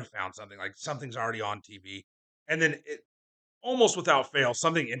I've already found something. Like something's already on TV, and then it almost without fail,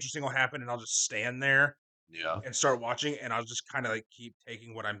 something interesting will happen, and I'll just stand there Yeah. and start watching, and I'll just kind of like keep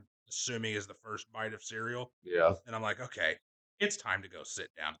taking what I'm assuming is the first bite of cereal, Yeah. and I'm like, okay, it's time to go sit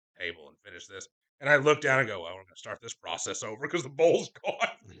down at the table and finish this. And I look down and go, well, we're gonna start this process over because the bowl's gone.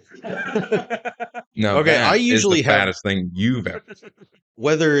 Now Okay, I that is the usually have, fattest thing you've ever seen.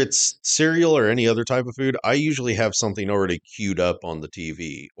 whether it's cereal or any other type of food, I usually have something already queued up on the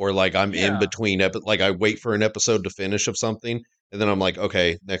TV, or like I'm in Yeah. between like I wait for an episode to finish of something, and then I'm like,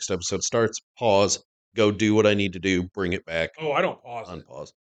 okay, next episode starts, pause, go do what I need to do, bring it back, Oh, I don't pause it.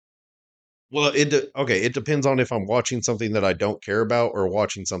 unpause. Well, okay, it depends on if I'm watching something that I don't care about or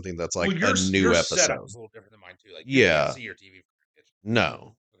watching something that's Well, like a your new setup episode. is a little different than mine too. Like you can't Yeah, see your TV from your kitchen.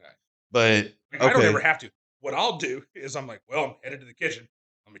 no, Okay. but Like I don't ever okay, have to. What I'll do is I'm like, well, I'm headed to the kitchen.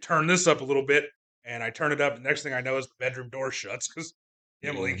 Let me turn this up a little bit, and I turn it up. And next thing I know is the bedroom door shuts because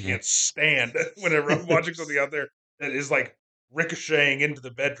Emily mhm. can't stand whenever I'm watching something out there that is like ricocheting into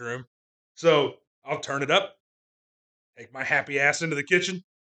the bedroom. So I'll turn it up, take my happy ass into the kitchen,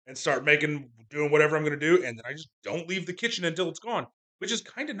 and start doing whatever I'm going to do, and then I just don't leave the kitchen until it's gone, which is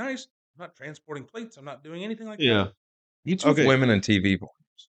kind of nice. I'm not transporting plates. I'm not doing anything like that. Yeah. Each with Okay. women and TV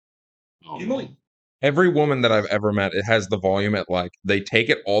volumes. Emily, Every woman that I've ever met, it has the volume at like they take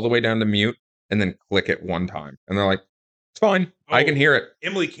it all the way down to mute and then click it one time, and they're like, "It's fine, I can oh, hear it."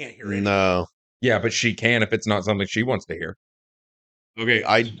 Emily can't hear anything. No. Yeah, but she can if it's not something she wants to hear. Okay,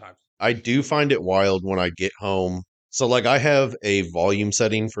 I Sometimes. I do find it wild when I get home. So like I have a volume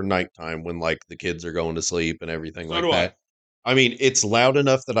setting for nighttime when like the kids are going to sleep and everything So like do I. that. I mean, it's loud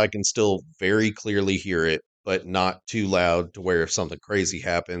enough that I can still very clearly hear it, but not too loud to where if something crazy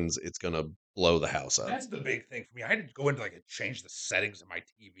happens, it's gonna blow the house up. That's the big thing for me. I had to go into like and change the settings of my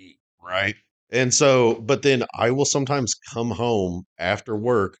TV. Right. And so, but then I will sometimes come home after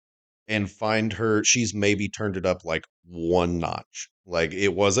work and find her, she's maybe turned it up like one notch. Like it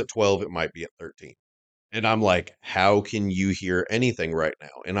was at 12, it might be at 13. And I'm like, how can you hear anything right now?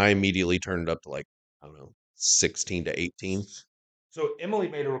 And I immediately turned it up to like, I don't know, 16 to 18. So Emily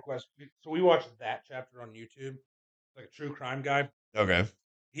made a request. So we watched that chapter on YouTube, like a true crime guy. Okay.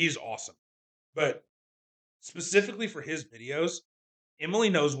 He's awesome. But specifically for his videos, Emily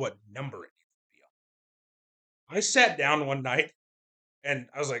knows what number it needs to be on. I sat down one night and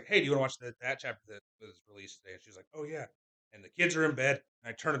I was like, hey, do you want to watch that chapter that was released today? And she's like, oh, yeah. And the kids are in bed.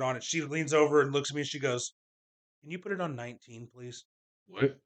 And I turn it on and she leans over and looks at me and she goes, can you put it on 19, please?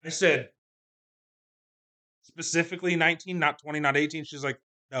 What? I said, specifically 19, not 20, not 18. She's like,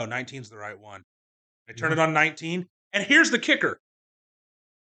 no, 19's the right one. I turn it on 19. And here's the kicker.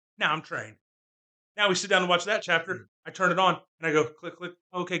 Now I'm trained. Now we sit down and watch that chapter. I turn it on and I go, click, click.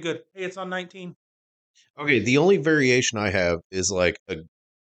 Okay, good. Hey, it's on 19. Okay. The only variation I have is like a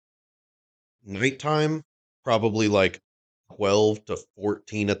nighttime, probably like 12 to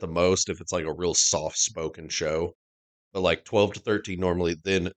 14 at the most if it's like a real soft spoken show. But like 12 to 13 normally.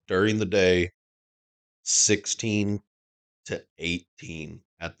 Then during the day, 16 to 18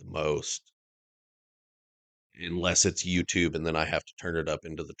 at the most, unless it's YouTube, and then I have to turn it up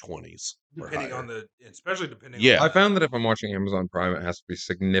into the 20s or Depending on higher. especially depending on Yeah. I found that if I'm watching Amazon Prime, it has to be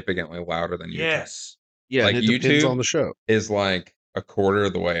significantly louder than YouTube. yes. Yeah, and Like it depends on YouTube the show. is like a quarter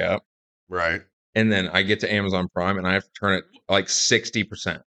of the way up, Right. and then I get to Amazon Prime and I have to turn it like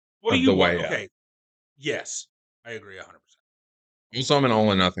 60% What do of you the want? way up. Okay. Yes. I agree 100%. Also, I'm an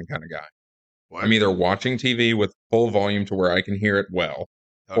all or nothing kind of guy. What? I'm either watching TV with full volume to where I can hear it well,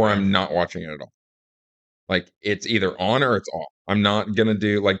 or Okay. I'm not watching it at all. Like it's either on or it's off. I'm not gonna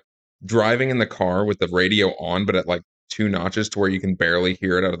do like driving in the car with the radio on, but at like 2 notches to where you can barely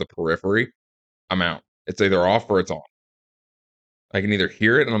hear it out of the periphery. I'm out. It's either off or it's on. I can either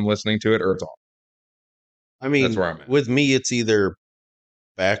hear it and I'm listening to it or it's off. I That's mean, where I'm at. with me, it's either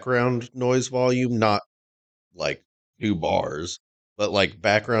background noise volume, not like 2 bars, but like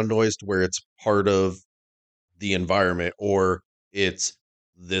background noise to where it's part of the environment, or it's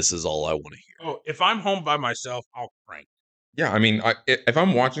this is all I want to hear. Oh, if I'm home by myself, I'll crank. Yeah, I mean, if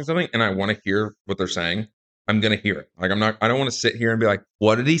I'm watching something and I want to hear what they're saying, I'm gonna hear it. Like I'm not. I don't want to sit here and be like,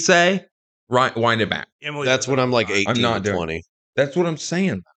 "What did he say?" Right, wind it back. Emily That's does it when all I'm the like time. I'm 18 to not doing. 20. That's what I'm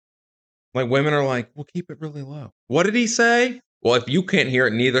saying. Like women are like, "We'll keep it really low." What did he say? Well, if you can't hear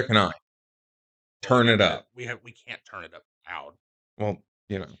it, neither can I. Turn it up. We can't turn it up loud. Well,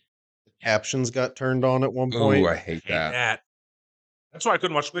 you know. Captions got turned on at one Ooh, point. I hate that. That's why I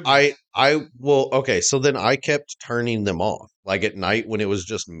couldn't watch Squid Game. Okay, so then I kept turning them off. Like at night when it was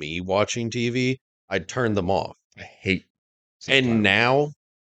just me watching TV, I'd turn them off. I hate And subtitles. now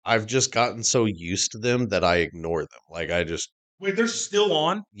I've just gotten so used to them that I ignore them. Like I just Wait, they're still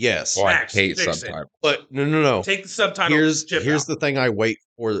on? yes. Well, I Max, hate fix it. subtitles. But no. Take the subtitle chip Here's out. the thing I wait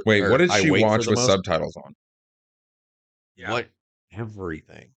for. Wait, what did I she wait for watch the with most? subtitles on? Yeah. What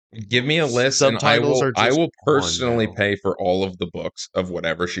everything. Give me a list, Subtitles and are I just will on personally now. pay for all of the books of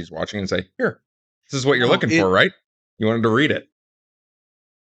whatever she's watching and say, "Here, this is what you're No, looking for, right? You wanted to read it."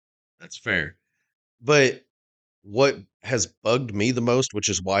 That's fair. But what has bugged me the most, which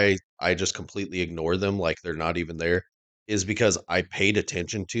is why I just completely ignore them, like they're not even there, is because I paid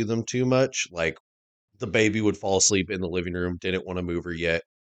attention to them too much. Like the baby would fall asleep in the living room, didn't want to move her yet.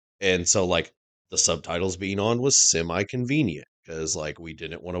 And so like the subtitles being on was semi convenient because like we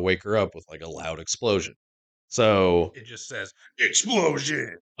didn't want to wake her up with like a loud explosion. So It just says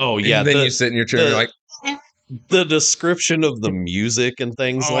explosion. oh yeah, And then you sit in your chair and you're like, the description of the music and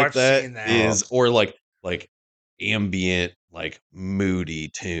things Oh, like I've that seen that. is or like ambient like moody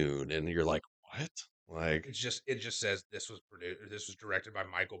tune and you're like what like It just says this was produced. This was directed by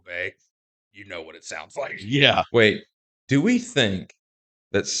Michael Bay. You know what it sounds like. yeah "Wait, do we think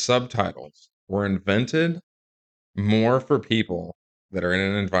that subtitles were invented more for people that are in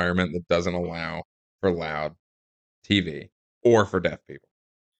an environment that doesn't allow for loud TV or for deaf people?"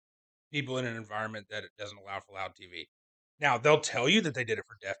 People in an environment that it doesn't allow for loud TV. Now they'll tell you that they did it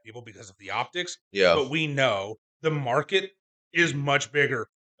for deaf people because of the optics, yeah but we know the market is much bigger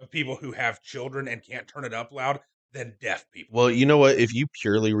of people who have children and can't turn it up loud than deaf people. well you know what if you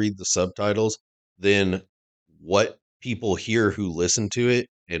purely read the subtitles then what people hear who listen to it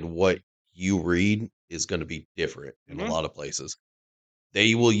and what you read is going to be different in a Mhm. lot of places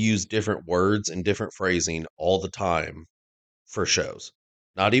they will use different words and different phrasing all the time for shows.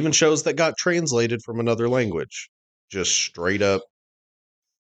 Not even shows that got translated from another language. Just straight up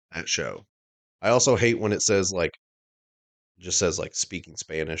that show. I also hate when it says like just says like speaking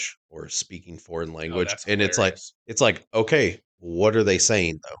Spanish or speaking foreign Oh, language. that's And hilarious. it's like, okay, what are they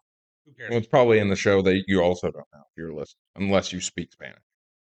saying though? Who cares? Well, it's probably in the show that you also don't know if you're listening, unless you speak Spanish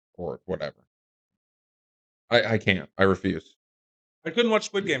or whatever. I can't. I refuse. I couldn't watch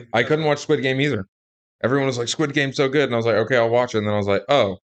Squid Game. I because couldn't of it. watch Squid Game either. Everyone was like, "Squid Game's so good," and I was like, "Okay, I'll watch it." And then I was like,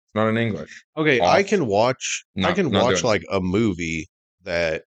 "Oh, it's not in English." Okay, Off. I can Not watch doing it. like a movie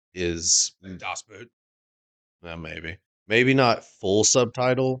that is Like Das Boot. maybe not full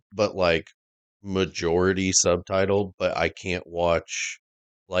subtitle, but like majority subtitle, but I can't watch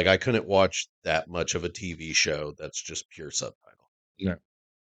like I couldn't watch that much of a TV show that's just pure subtitle. No.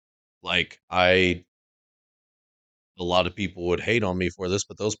 Like I a lot of people would hate on me for this,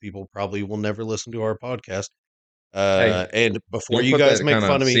 but those people probably will never listen to our podcast. Hey, And before don't you put guys that make kind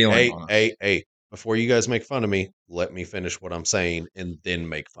fun of of me, ceiling on us. before you guys make fun of me, let me finish what I'm saying and then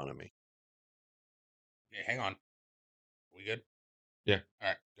make fun of me. Okay, hang on. We good? Yeah. All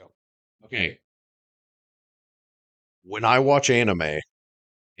right, go. Okay. When I watch anime,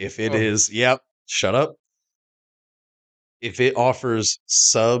 if it Oh. is, yep, shut up. If it offers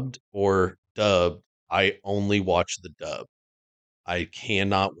subbed or dubbed, I only watch the dub. I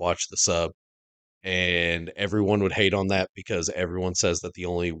cannot watch the sub. And everyone would hate on that because everyone says that the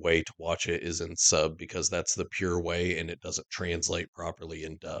only way to watch it is in sub because that's the pure way and it doesn't translate properly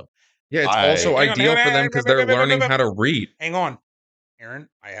in dub. Yeah, it's I also Hang on, hang ideal on, for them because they're learning how to read. hang on. Aaron,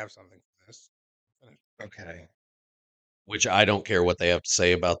 I have something for this. Okay. which I don't care what they have to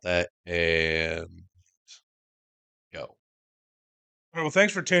say about that and go. All right, well,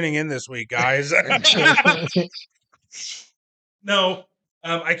 thanks for tuning in this week, guys. No,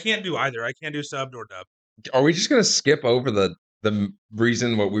 I can't do either. I can't do subbed or dubbed. Are we just gonna skip over the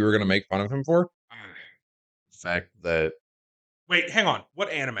reason what we were gonna make fun of him for? The fact that Wait, hang on. What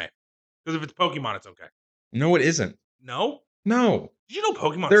anime? Because if it's Pokemon, it's okay. No, it isn't. No? No, Did you know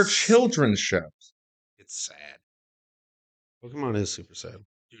Pokemon? they're children's shows. It's sad. Pokemon is super sad.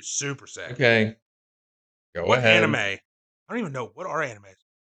 Dude, super sad. Okay, go What ahead. anime? I don't even know. What are animes?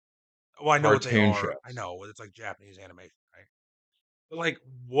 Well, I know what they Cartoon are. shows. I know. It's like Japanese animation, right? But like,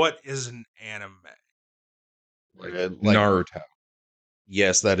 what is an anime? Like Naruto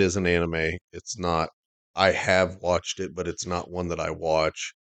yes, that is an anime. It's not I have watched it, but it's not one that I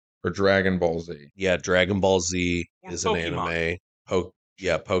watch. or Dragon Ball Z. Yeah, Dragon Ball Z Or is an Pokemon. anime.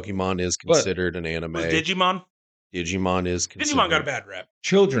 Pokemon is But- considered an anime. Was Digimon? Digimon is considered Digimon got a bad rep.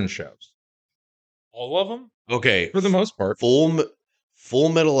 Children's shows. All of them? Okay, for the most part. Full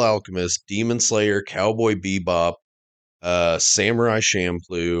Metal Alchemist, Demon Slayer, Cowboy Bebop, Samurai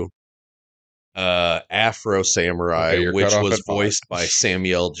Champloo, Afro Samurai, Okay, you're cut which off was at 5. voiced by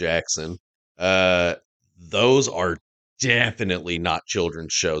Samuel Jackson. Those are definitely not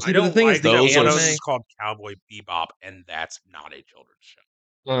children's shows. I but the don't thing is, like the that those one are of those anime, is called Cowboy Bebop, and that's not a children's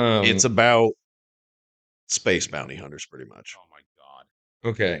show. it's about space bounty hunters, pretty much. Oh my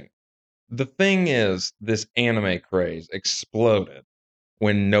god. okay. The thing is, this anime craze exploded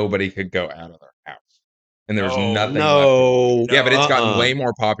when nobody could go out of their house. And there was No. nothing left to watch. No, Yeah, but it's gotten uh-uh. way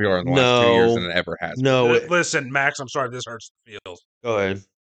more popular in the last 2 years than No, it ever has been. no. Listen, Max, I'm sorry this hurts the feels. Go ahead.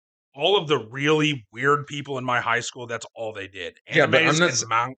 All of the really weird people in my high school, that's all they did. Yeah, but I'm Animes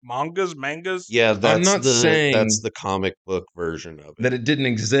not and mangas. Yeah, that's not that's saying the comic book version of it. that it didn't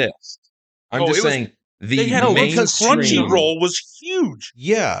exist. I'm Oh, just it was- saying They the had because mainstream. Crunchyroll was huge.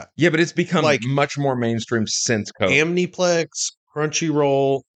 Yeah, Yeah, but it's become like- much more mainstream since COVID. Amniplex,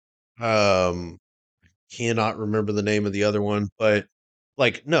 Crunchyroll, cannot remember the name of the other one, but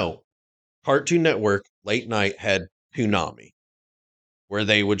like no, Cartoon Network late night had Toonami, where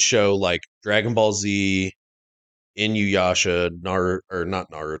they would show like Dragon Ball Z, Inuyasha, or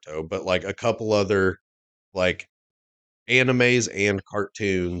not Naruto, but like a couple other like animes and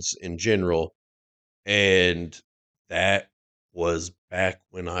cartoons in general, and that was back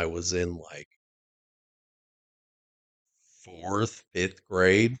when I was in like 4th, 5th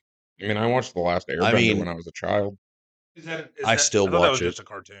grade. I mean, I watched The Last Airbender mean- when I was a child. I still thought that was watch it. just a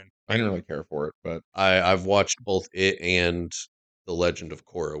cartoon. I didn't really care for it, but I've watched both it and The Legend of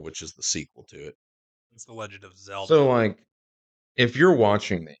Korra, which is the sequel to it. It's the Legend of Zelda. so like, if you're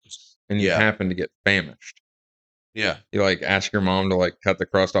watching these and you Yeah. happen to get famished, Yeah. you like ask your mom to like cut the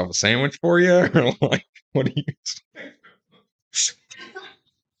crust off a sandwich for you, or like, what do you?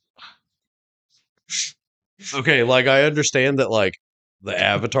 Okay, like I understand that like the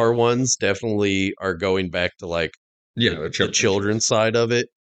Avatar ones definitely are going back to like Yeah, the children's side of it,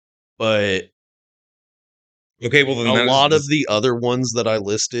 but Okay, well then a that is lot of just- the other ones that I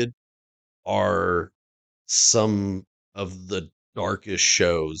listed are some of the darkest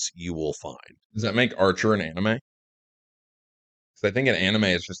shows you will find. does that make Archer an anime? Because I think an anime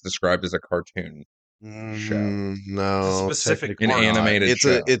is just described as a cartoon. No, specific technically An art. not. animated It's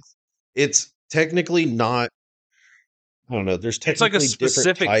show. it's technically not. I don't know. There's It's like a technically different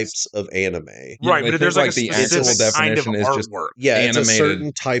specific- types of anime. Yeah, Right, I but there's think, like a the actual specific kind of definition is just artwork. Yeah, it's a animated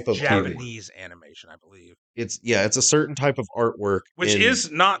certain type of artwork. Japanese animation, I believe, It's a certain type of artwork, which in- is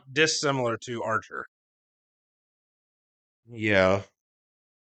not dissimilar to Archer. yeah.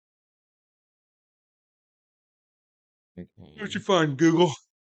 What'd you find, Google?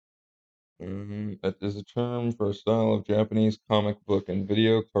 That is a term for a style of Japanese comic book and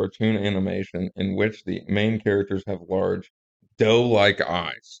video cartoon animation in which the main characters have large doe-like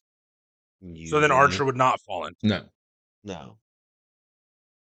eyes. So then Usually. Archer would not fall into. No, No.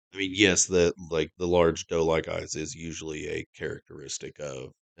 I mean, yes, the large doe-like eyes is usually a characteristic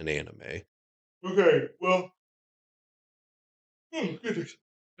of an anime. Okay, well, oh goodness,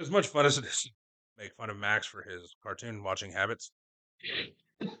 as much fun as it is to make fun of Max for his cartoon watching habits.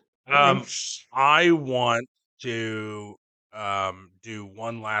 I want to do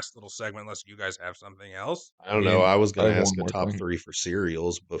one last little segment, unless you guys have something else. I don't know. Yeah, I was going I to have ask one a more top thing. 3 for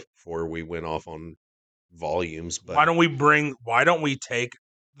cereals before we went off on volumes, but Why don't we take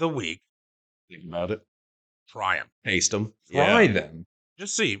the week, think about it. try them, Taste them. try them.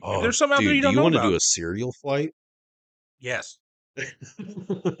 just see. Oh, Maybe there's some out dude, there you do don't you know want to about. do a cereal flight? Yes,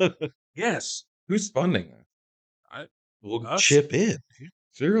 yes. Who's funding that? We'll Us? chip in.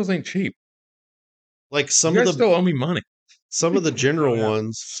 Cereals ain't cheap. Like You some guys of the still owe me money. some of the general yeah.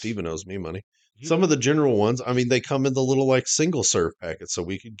 ones, Steven owes me money. Some of the general ones, I mean, they come in the little like single serve packets, so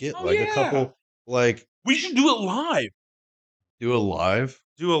we could get Oh, like a yeah. couple, like We should do it live. do a live.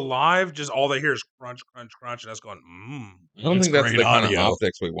 Do a live. Just all they hear is crunch, crunch, crunch, and us going, I don't It's think that's great the kind of audio.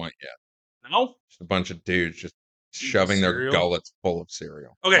 optics we want yet. No. Just a bunch of dudes just shoving their cereal? gullets full of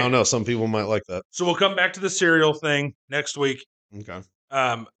cereal. I Okay, don't know. Some people might like that. so we'll come back to the cereal thing next week. Okay.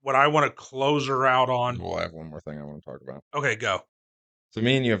 What I want to close her out on. Well, I have one more thing I want to talk about. Okay, go. So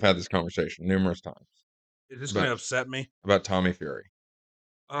me and you have had this conversation numerous times Is this going to But- upset me? about Tommy Fury.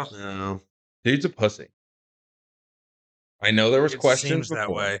 Ugh, No. Dude's a pussy. I know there was it questions seems that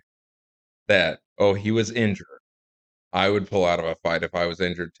before way. that, oh, he was injured. I would pull out of a fight if I was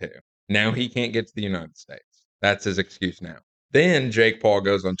injured too. Now he can't get to the United States. That's his excuse now. Then Jake Paul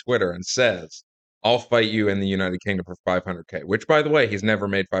goes on Twitter and says, I'll fight you in the United Kingdom for 500K, which, by the way, he's never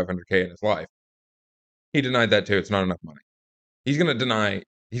made 500K in his life. He denied that too. It's not enough money. He's going to deny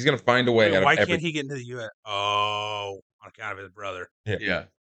He's gonna find a way Wait, out of why every. can't he get into the U.S.? Oh, on account of his brother. Yeah.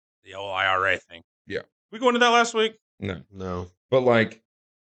 The whole IRA thing. Yeah. We go into that last week? No, No. but like,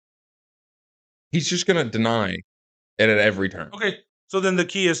 he's just gonna deny it at every turn. Okay, so then the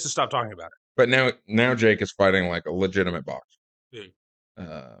key is to stop talking about But now Jake is fighting like a legitimate boxer. it.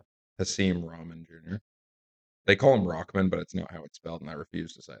 Hasim Rahman Jr. They call him Rockman, but it's not how it's spelled, and I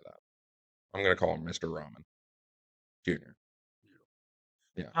refuse to say that. I'm gonna call him Mr. Rahman Jr.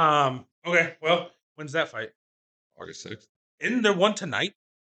 Okay, well, when's that fight? August 6th. Isn't there one tonight?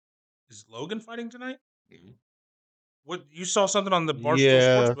 Is Logan fighting tonight? What, you saw something on the Barstool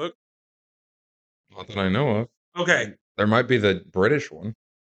Yeah. Sportsbook? Not that I know of. Okay. There might be the British one.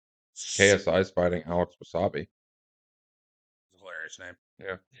 KSI's fighting Alex Wasabi. Hilarious name.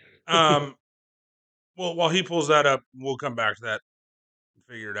 Yeah. Well, while he pulls that up, we'll come back to that and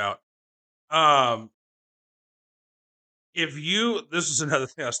figure it out. If you, this is another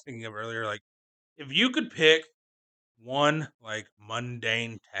thing I was thinking of earlier, like, if you could pick one, like,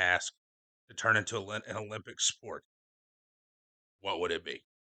 mundane task to turn into an Olympic sport, what would it be?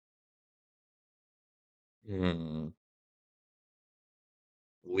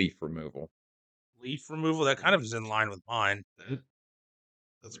 Leaf removal. Leaf removal? That kind of is in line with mine.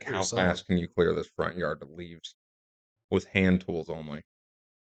 That's How pretty solid. fast can you clear this front yard of leaves with hand tools only?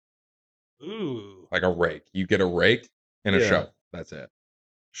 Ooh. Like a rake. You get a rake and a Yeah. shovel. That's it.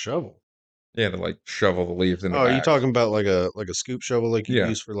 Shovel. Yeah, to like shovel the leaves into Oh, are you bags. talking about like a scoop shovel like you Yeah.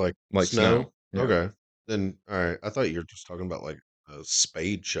 use for like snow? Yeah. Okay. Then all right. I thought you were just talking about like a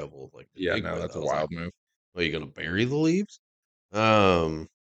spade shovel, like the Yeah, big no, one. that's I a was like, wild move. are you gonna bury the leaves?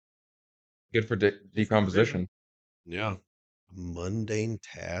 Good for decomposition. Yeah. Mundane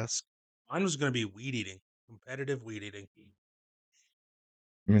task. Mine was going to be weed eating, competitive weed eating.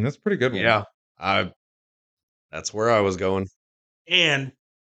 I mean, that's a pretty good one. Yeah. That's where I was going. And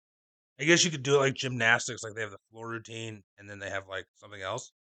I guess you could do it like gymnastics, like they have the floor routine and then they have like something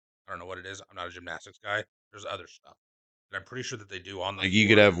else. I don't know what it is. I'm not a gymnastics guy. There's other stuff that I'm pretty sure that they do on the Like floor. you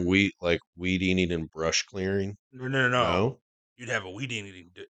could have weed eating and brush clearing. No. No. You'd have a weed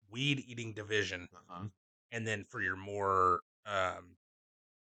eating division, and then for your more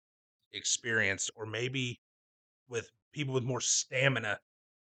experienced, or maybe with people with more stamina,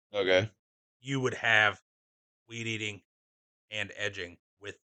 Okay. you would have weed eating and edging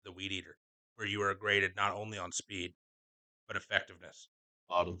with the weed eater, where you are graded not only on speed but effectiveness.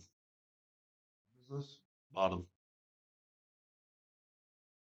 Bottom. What is this? Bottom.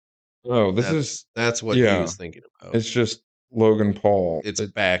 Oh, That's what he was thinking about. It's just Logan Paul. It's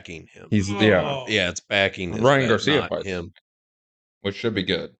backing him. He's Oh. Yeah, it's backing his Ryan bet, Garcia not fights him. which should be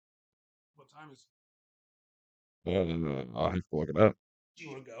good. What time is I'll have to look it up. do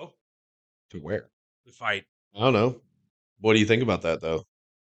you want to go? To where? The fight. I don't know. What do you think about that though?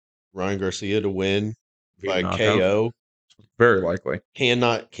 Ryan Garcia to win by knockout? KO Very likely.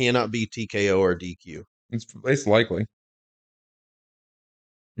 cannot be TKO or DQ. It's likely.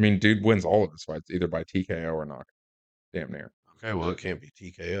 I mean, dude wins all of his fights either by TKO or knockout. Damn near. Okay, well it can't be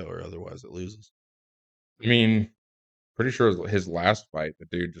TKO or otherwise it loses. I mean, pretty sure his last fight, the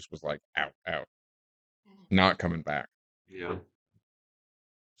dude just was like out, not coming back. Yeah.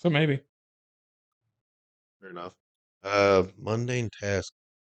 So maybe. Fair enough. Mundane task.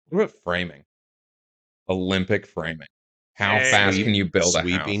 What about framing? Olympic framing. How fast can you build a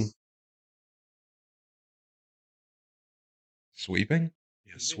house? Sweeping?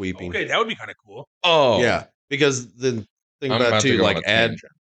 Yeah, sweeping. Okay, that would be kind of cool. Oh. Yeah, because then think I'm about about too, to go on like a tangent.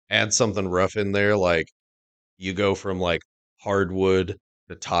 add something rough in there, like you go from like hardwood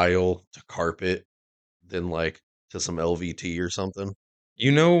to tile to carpet, then like to some LVT or something.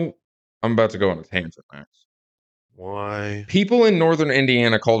 You know, I'm about to go on a tangent, Max. Why? People in northern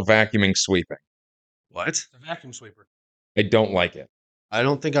Indiana called vacuuming sweeping. What? It's a vacuum sweeper. I don't like it. I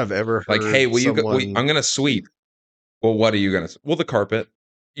don't think I've ever heard Like, hey, will you go? someone. I'm gonna sweep. Well, what are you gonna? Well, the carpet.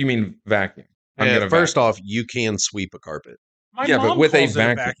 You mean vacuum? I'm gonna First vacuum. off, you can sweep a carpet. My Yeah, mom but with a calls it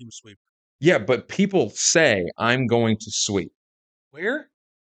vacuum. vacuum sweeper. Yeah, but people say I'm going to sweep. Where?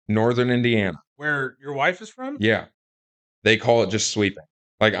 Northern Indiana. Where your wife is from? Yeah, they call it just sweeping.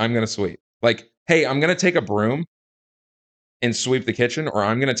 Like, I'm gonna sweep. Like, hey, I'm gonna take a broom and sweep the kitchen, or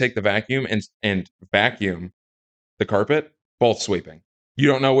I'm gonna take the vacuum and vacuum the carpet. Both sweeping. You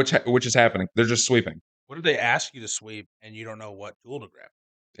don't know which is happening. They're just sweeping. What if they ask you to sweep and you don't know what tool to grab?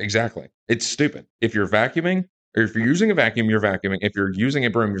 Exactly. It's stupid. If you're vacuuming, or if you're using a vacuum, you're vacuuming. If you're using a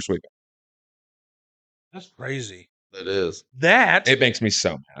broom, you're sweeping. That's crazy. That is. It makes me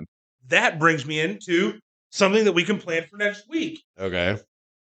so mad. That brings me into something that we can plan for next week. Okay.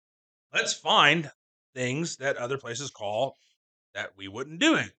 Let's find things that other places call that we wouldn't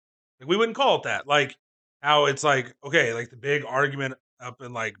do it. Like, we wouldn't call it that. Like how it's like, okay, like the big argument up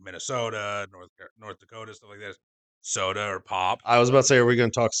in like Minnesota, North Dakota, stuff like that, soda or pop. I was about to say, are we going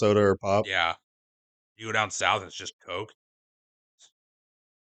to talk soda or pop? Yeah. You go down south and it's just Coke.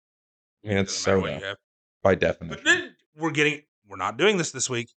 Yeah, it's Doesn't matter what you soda have. by But definition. then we're not doing this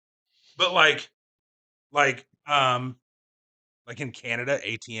week. But like in Canada,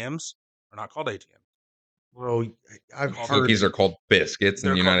 ATMs are not called ATMs. Well, I've heard Cookies are called biscuits in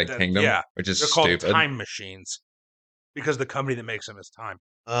They're the called United Kingdom, which is they're called stupid. time machines because the company that makes them is Time.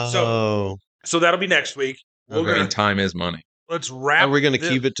 Oh, So that'll be next week. I mean, time is money. Let's wrap. are we going to this-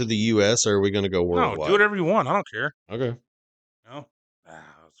 keep it to the U.S. or are we going to go No, worldwide? do whatever you want. I don't care. Okay. No,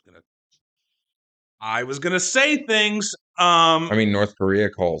 I was gonna say things. I mean, North Korea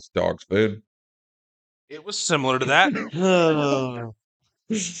calls dogs food. It was similar to that.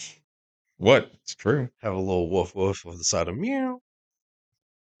 What? It's true. Have a little woof woof with the side of meow.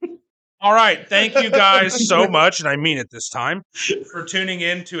 All right, thank you guys so much, and I mean it this time, for tuning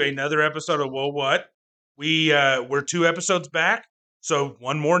in to another episode of Whoa What. We're 2 episodes back, so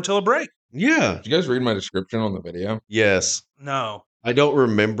one more until a break. Yeah. Did you guys read my description on the video? Yes. No, I don't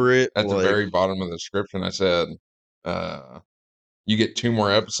remember it. At the very bottom of the description, I said, you get 2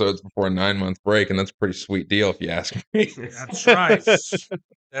 more episodes before a 9-month break, and that's a pretty sweet deal if you ask me. that's right.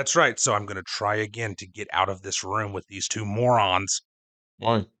 That's right. So I'm going to try again to get out of this room with these 2 morons.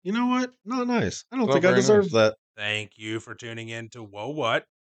 Why? You know what? Not nice. I don't Not think I very deserve nice. that. Thank you for tuning in to Whoa What.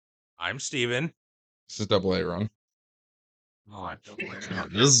 I'm Steven. This is double A Ron. Oh,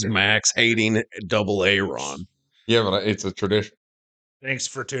 This is Max hating double A Ron. Yeah, but it's a tradition. Thanks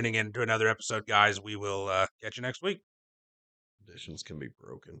for tuning in to another episode, guys. We will catch you next week. Traditions can be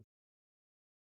broken.